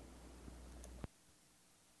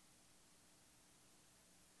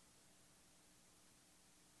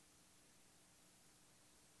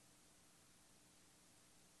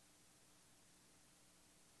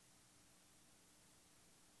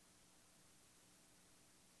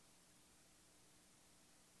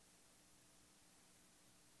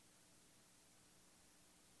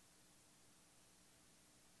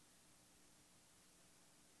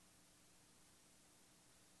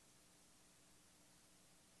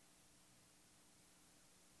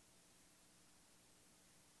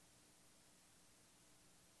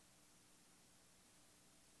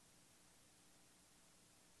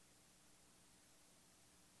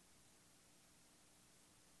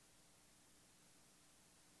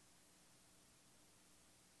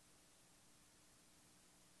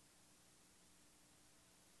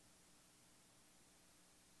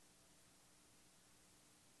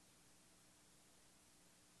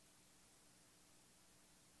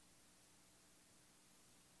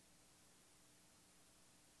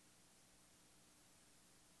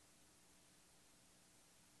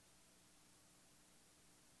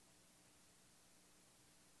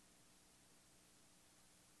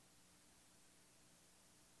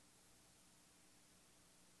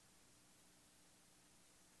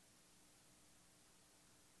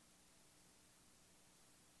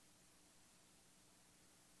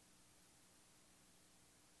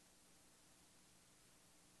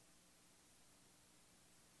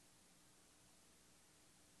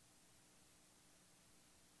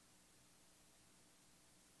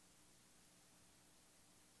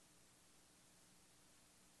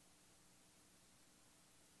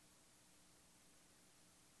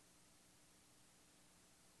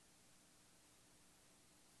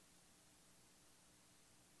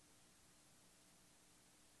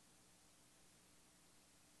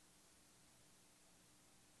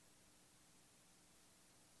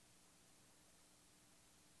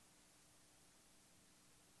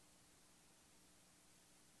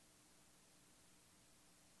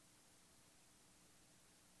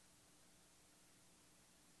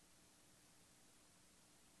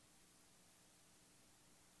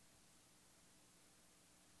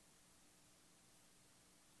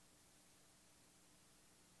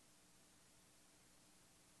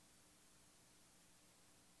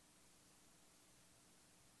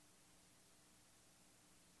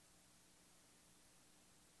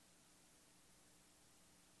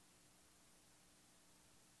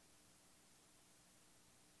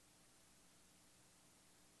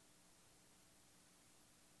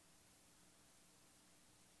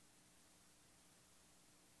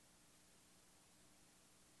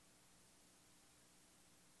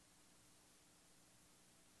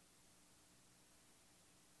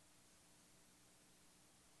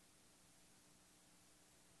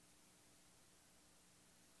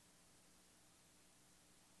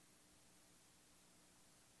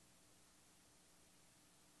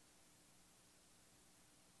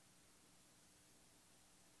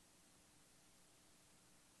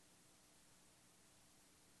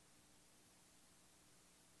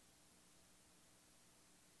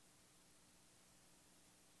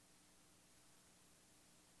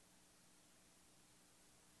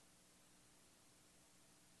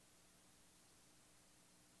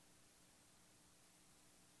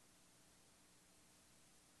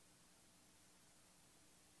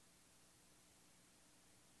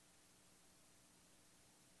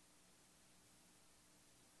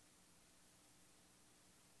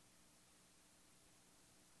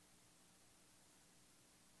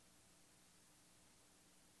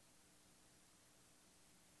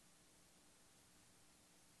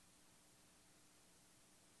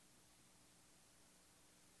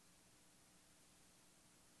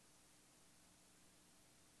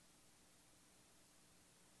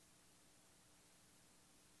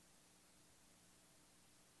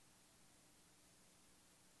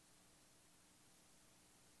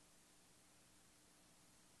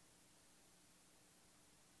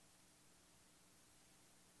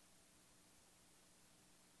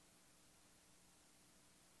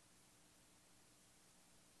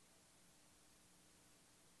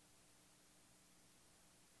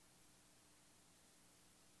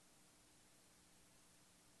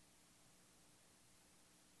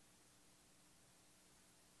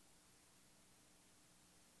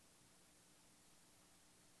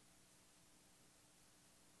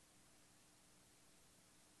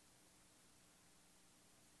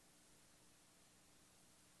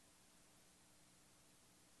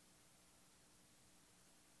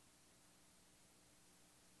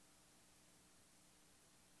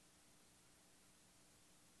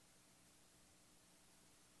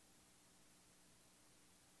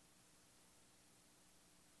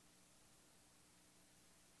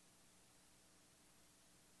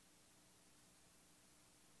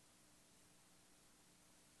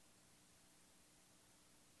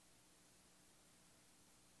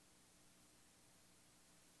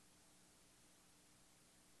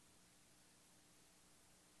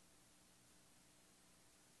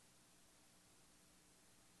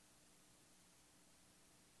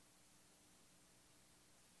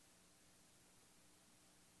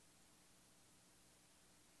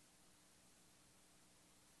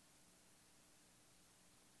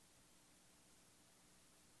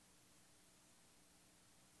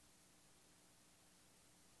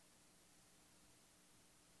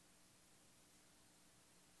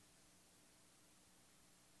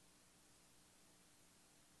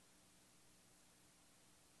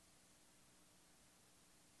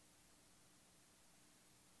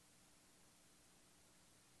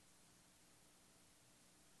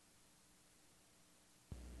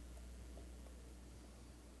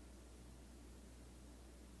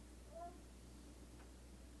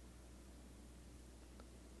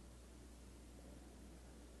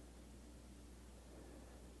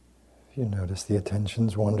 If you notice the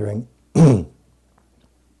attention's wandering, which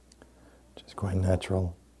is quite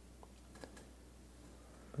natural,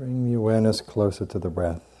 bring the awareness closer to the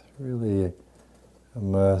breath. Really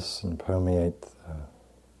immerse and permeate the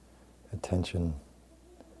attention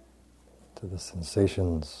to the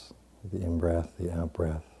sensations of the in-breath, the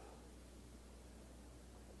out-breath.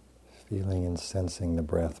 Feeling and sensing the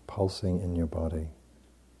breath pulsing in your body.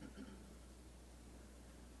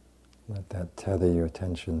 Let that tether your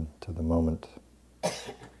attention to the moment.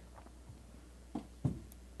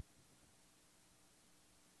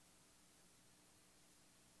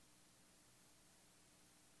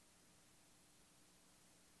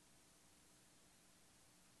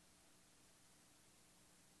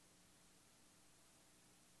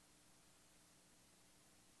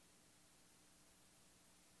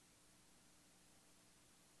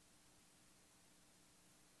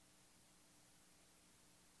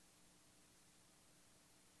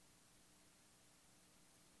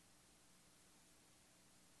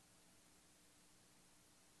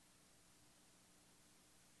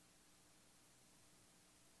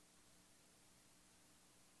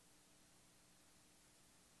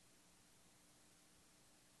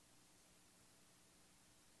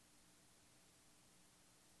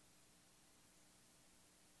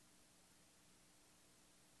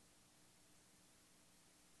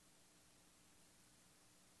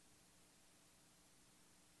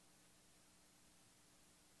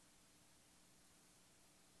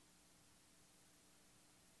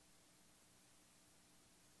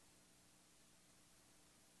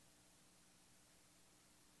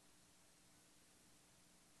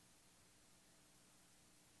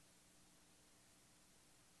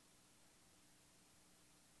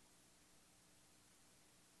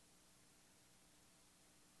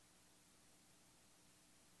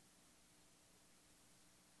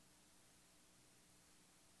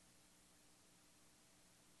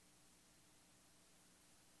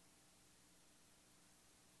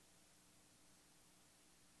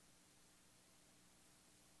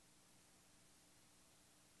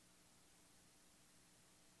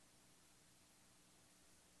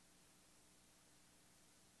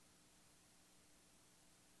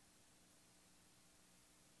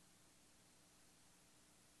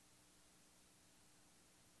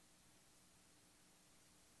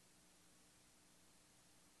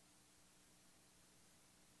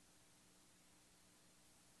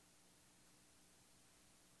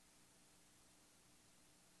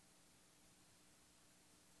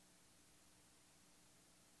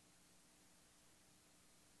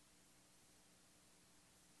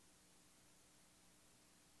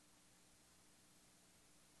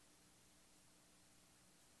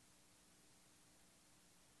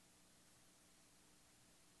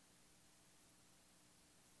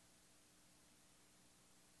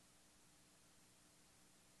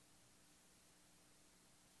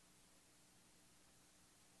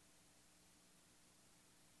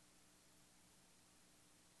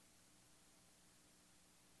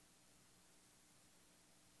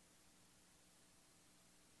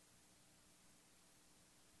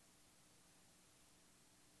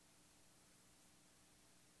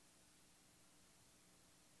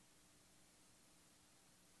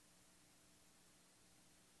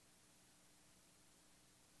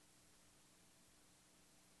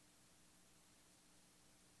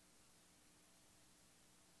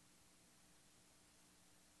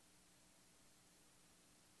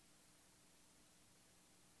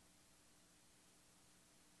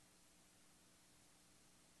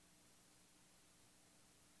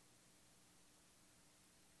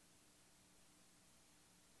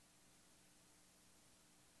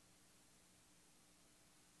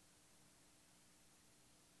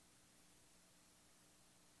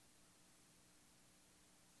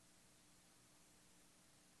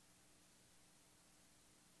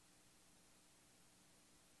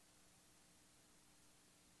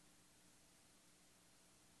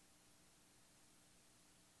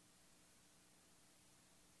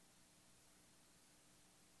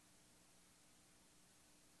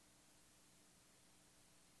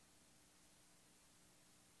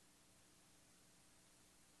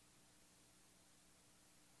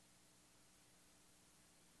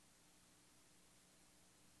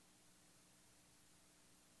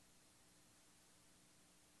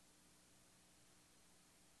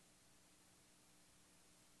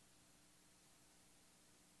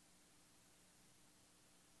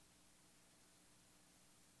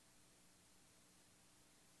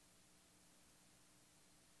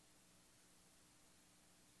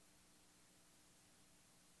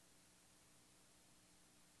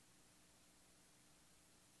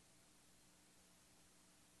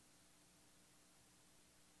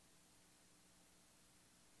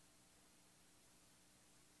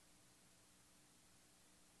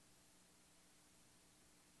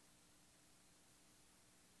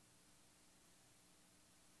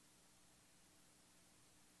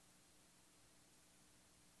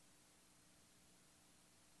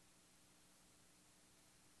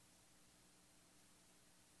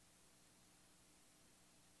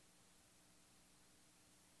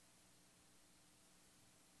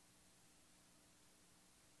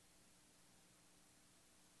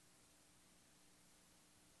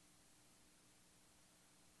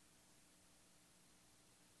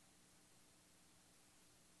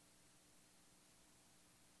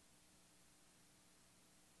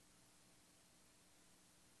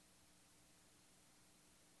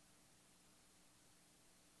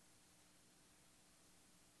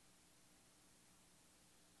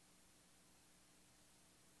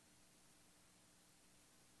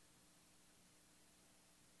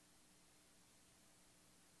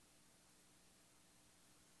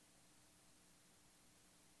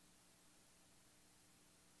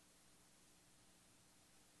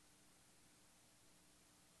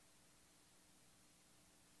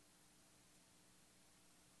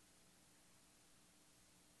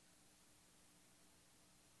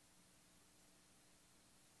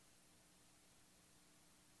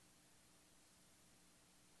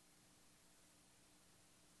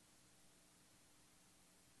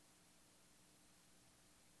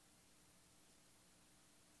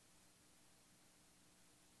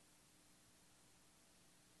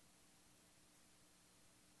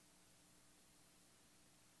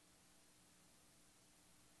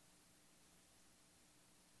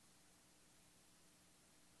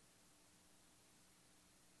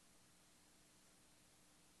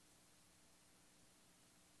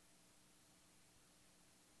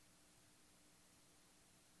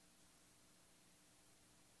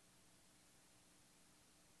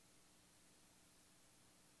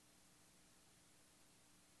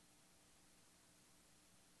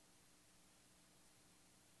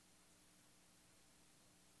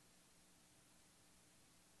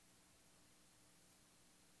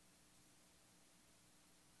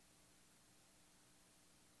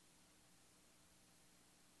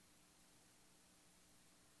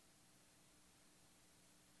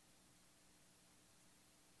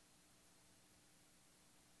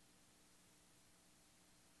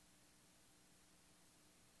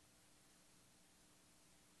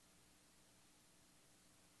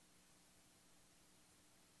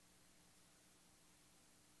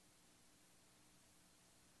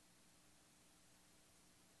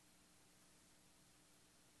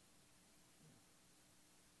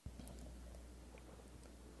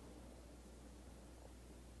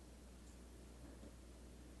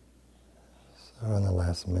 So in the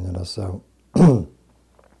last minute or so, so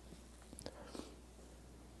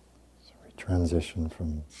we transition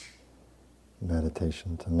from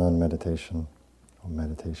meditation to non-meditation, or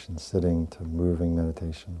meditation sitting to moving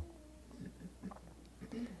meditation.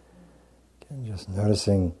 Again, just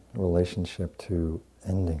noticing relationship to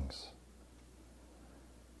endings.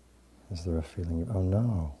 Is there a feeling of, oh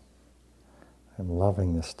no, I'm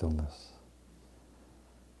loving this stillness.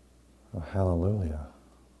 Oh, hallelujah,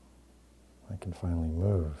 I can finally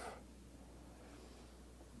move.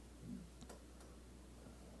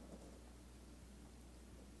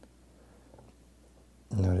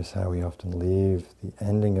 Notice how we often leave the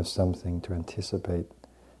ending of something to anticipate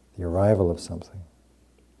the arrival of something.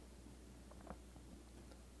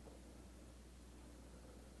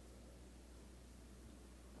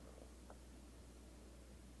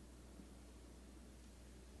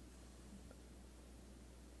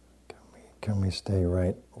 Can we stay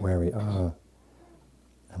right where we are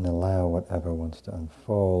and allow whatever wants to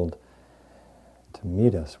unfold to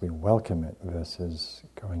meet us? We welcome it versus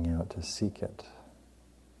going out to seek it.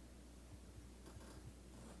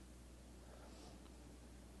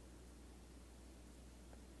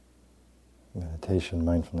 Meditation,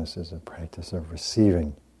 mindfulness is a practice of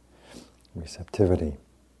receiving, receptivity,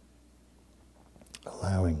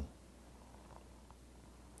 allowing.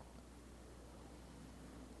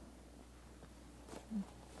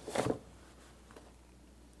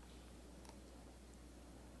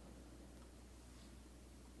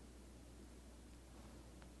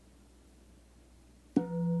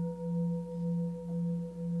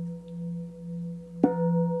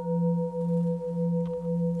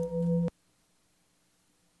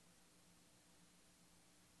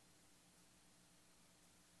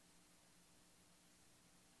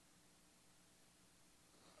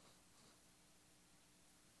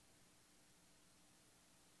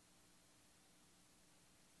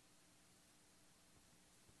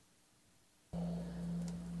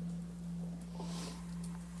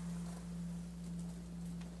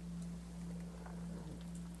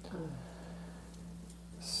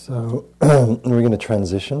 So we're going to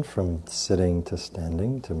transition from sitting to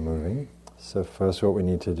standing to moving. So first what we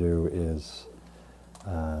need to do is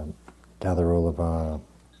gather all of our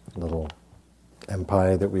little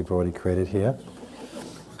empire that we've already created here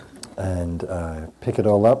and pick it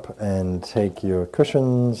all up and take your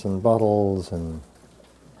cushions and bottles and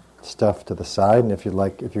stuff to the side. And if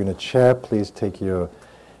you're in a chair, please take your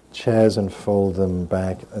chairs and fold them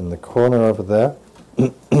back in the corner over there.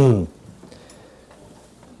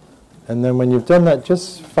 And then when you've done that,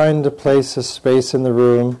 just find a place, a space in the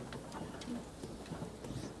room.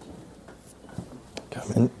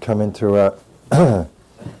 Come into a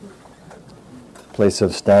place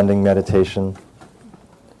of standing meditation.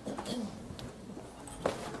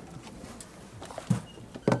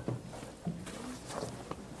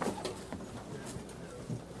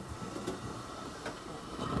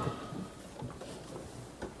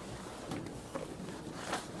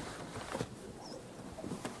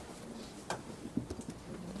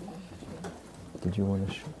 Did you want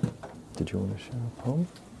to share a poem?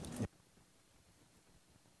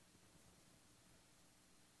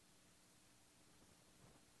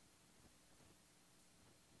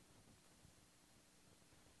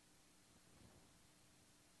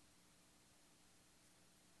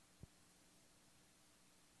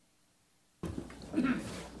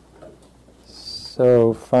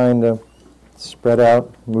 So spread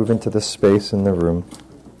out, move into the space in the room.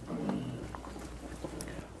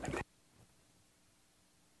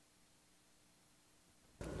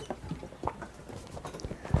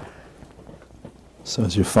 So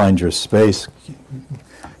as you find your space,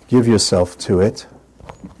 give yourself to it.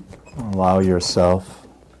 Allow yourself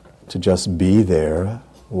to just be there,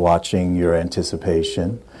 watching your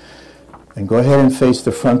anticipation. And go ahead and face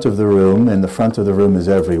the front of the room, and the front of the room is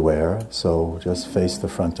everywhere, so just face the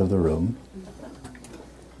front of the room.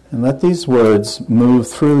 And let these words move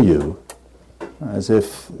through you, as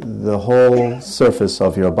if the whole surface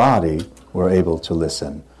of your body were able to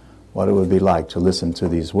listen. What it would be like to listen to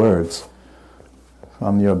these words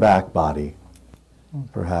from your back body,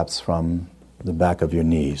 perhaps from the back of your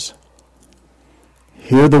knees.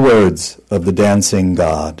 Hear the words of the dancing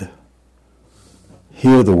God.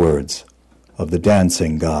 Hear the words of the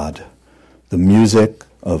dancing God, the music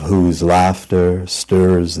of whose laughter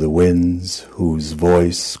stirs the winds, whose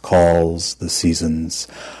voice calls the seasons.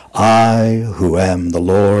 I, who am the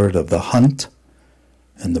Lord of the hunt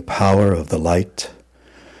and the power of the light,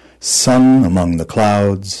 sun among the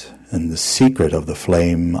clouds, in the secret of the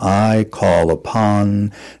flame, I call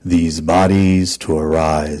upon these bodies to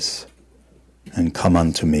arise and come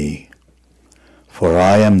unto me. For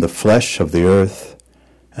I am the flesh of the earth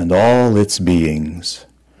and all its beings.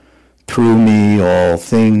 Through me all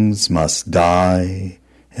things must die,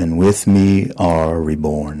 and with me are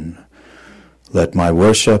reborn. Let my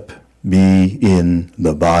worship be in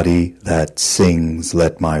the body that sings.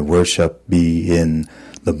 Let my worship be in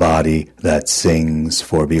the body that sings.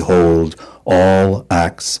 For behold, all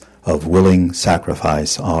acts of willing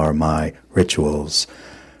sacrifice are my rituals.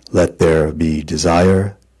 Let there be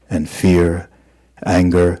desire and fear,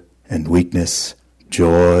 anger and weakness,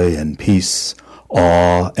 joy and peace,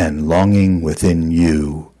 awe and longing within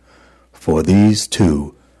you. For these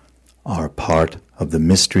too are part of the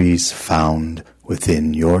mysteries found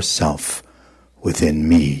within yourself, within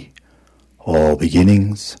me. All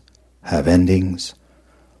beginnings have endings,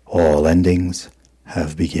 all endings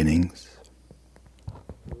have beginnings.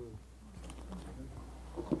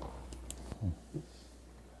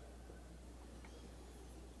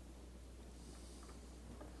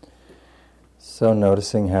 So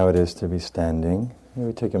noticing how it is to be standing,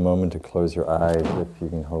 maybe take a moment to close your eyes if you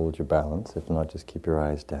can hold your balance. If not, just keep your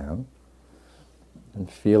eyes down. And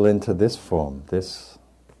feel into this form, this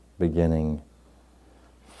beginning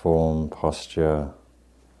form, posture.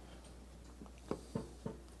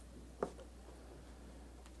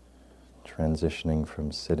 Transitioning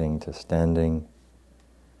from sitting to standing,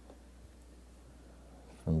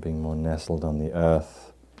 from being more nestled on the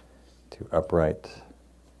earth to upright,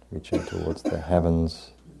 reaching towards the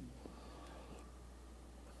heavens.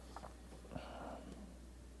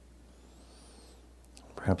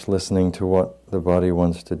 Perhaps listening to what the body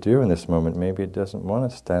wants to do in this moment. Maybe it doesn't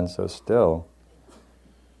want to stand so still.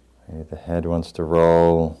 Maybe the head wants to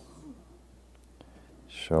roll,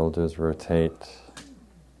 shoulders rotate,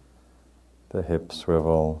 the hips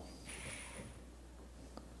swivel,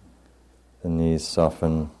 the knees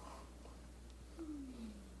soften.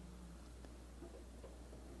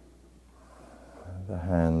 The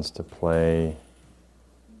hands to play.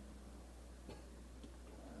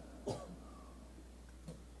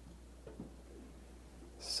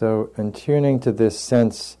 So, in tuning to this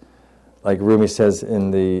sense, like Rumi says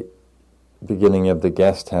in the beginning of the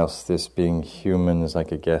guest house, this being human is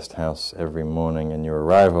like a guest house every morning and your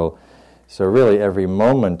arrival. So really every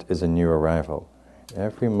moment is a new arrival.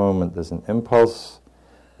 Every moment there's an impulse,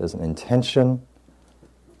 there's an intention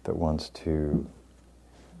that wants to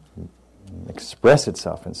express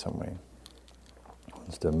itself in some way. It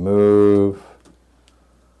wants to move,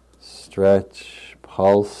 stretch,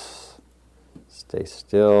 pulse, stay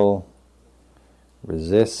still,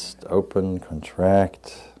 resist, open,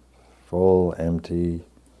 contract, full, empty.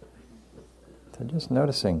 So just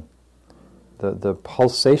noticing the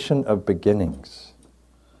pulsation of beginnings,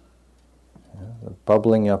 the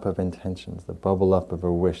bubbling up of intentions, the bubble up of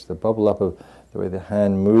a wish, the bubble up of the way the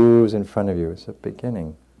hand moves in front of you. It's a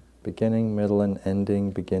beginning. Beginning, middle, and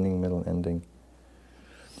ending, beginning, middle, ending.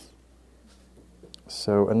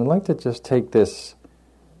 So, and I'd like to just take this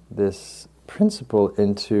principle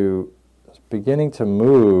into beginning to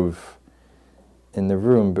move in the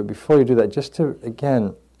room. But before you do that, just to,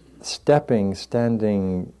 again, stepping,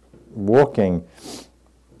 standing, walking,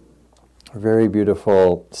 a very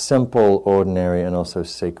beautiful, simple, ordinary, and also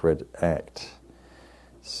sacred act.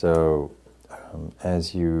 So,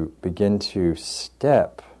 as you begin to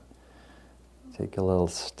step, take a little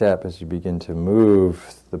step as you begin to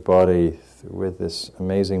move the body with this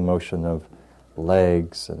amazing motion of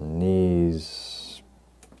legs and knees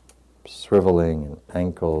swiveling and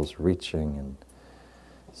ankles reaching and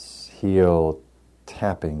heel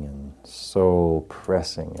tapping and sole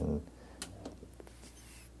pressing and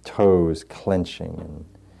toes clenching and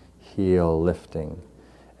heel lifting.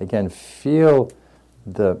 Again, feel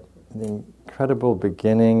the incredible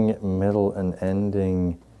beginning, middle, and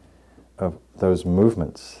ending of those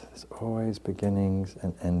movements. There's always beginnings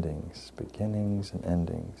and endings, beginnings and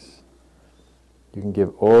endings. You can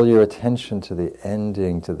give all your attention to the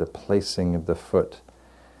ending, to the placing of the foot,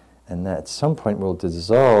 and that at some point will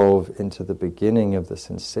dissolve into the beginning of the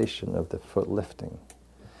sensation of the foot lifting.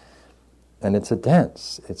 And it's a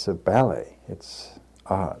dance, it's a ballet, it's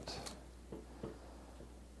art.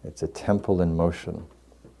 It's a temple in motion.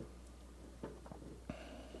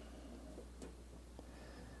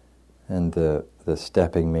 And the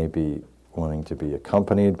stepping may be wanting to be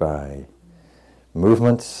accompanied by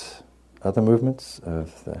movements, other movements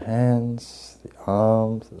of the hands, the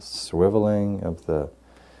arms, the swiveling of the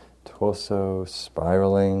torso,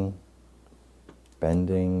 spiraling,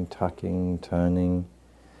 bending, tucking, turning.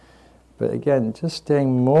 But again, just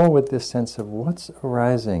staying more with this sense of what's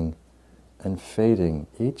arising and fading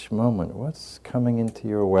each moment, what's coming into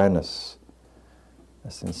your awareness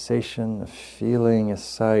a sensation, a feeling, a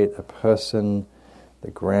sight, a person,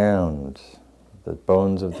 the ground, the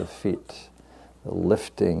bones of the feet, the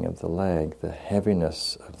lifting of the leg, the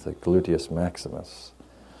heaviness of the gluteus maximus,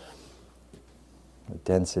 the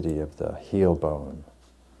density of the heel bone,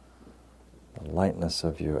 the lightness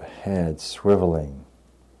of your head swiveling.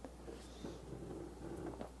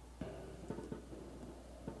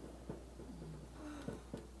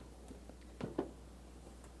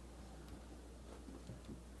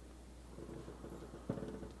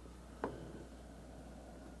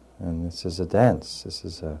 And this is a dance. This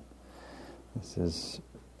is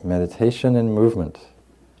meditation in movement,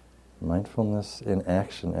 mindfulness in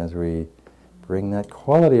action as we bring that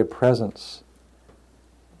quality of presence,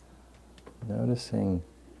 noticing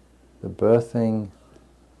the birthing,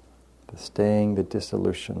 the staying, the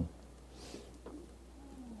dissolution.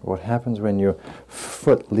 What happens when your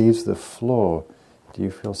foot leaves the floor? Do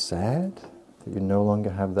you feel sad that you no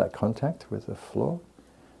longer have that contact with the floor?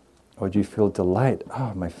 Or do you feel delight?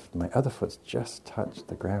 Oh, my other foot's just touched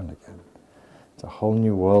the ground again. It's a whole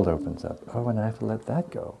new world opens up. Oh, and I have to let that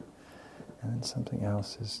go. And then something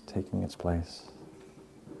else is taking its place.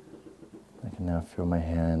 I can now feel my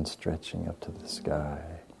hand stretching up to the sky.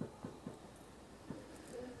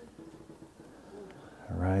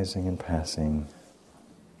 Arising and passing.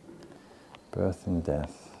 Birth and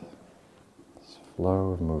death. This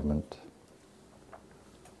flow of movement.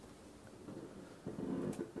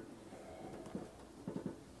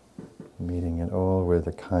 Meeting it all with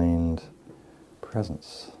a kind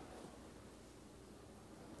presence.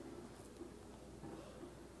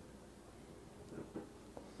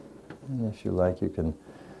 And if you like, you can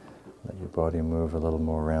let your body move a little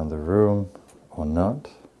more around the room or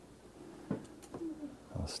not.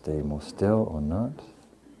 Or stay more still or not.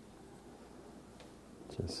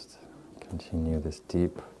 Just continue this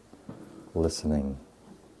deep listening.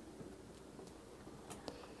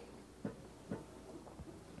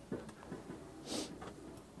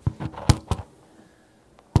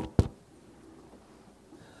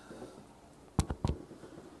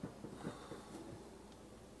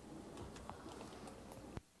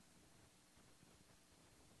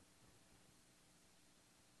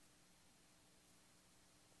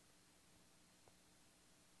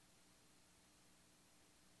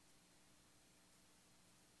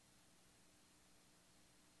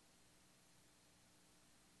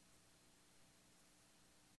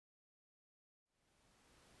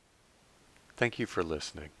 Thank you for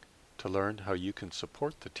listening. To learn how you can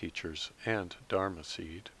support the teachers and Dharma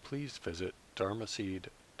Seed, please visit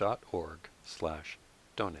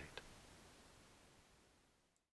dharmaseed.org/donate.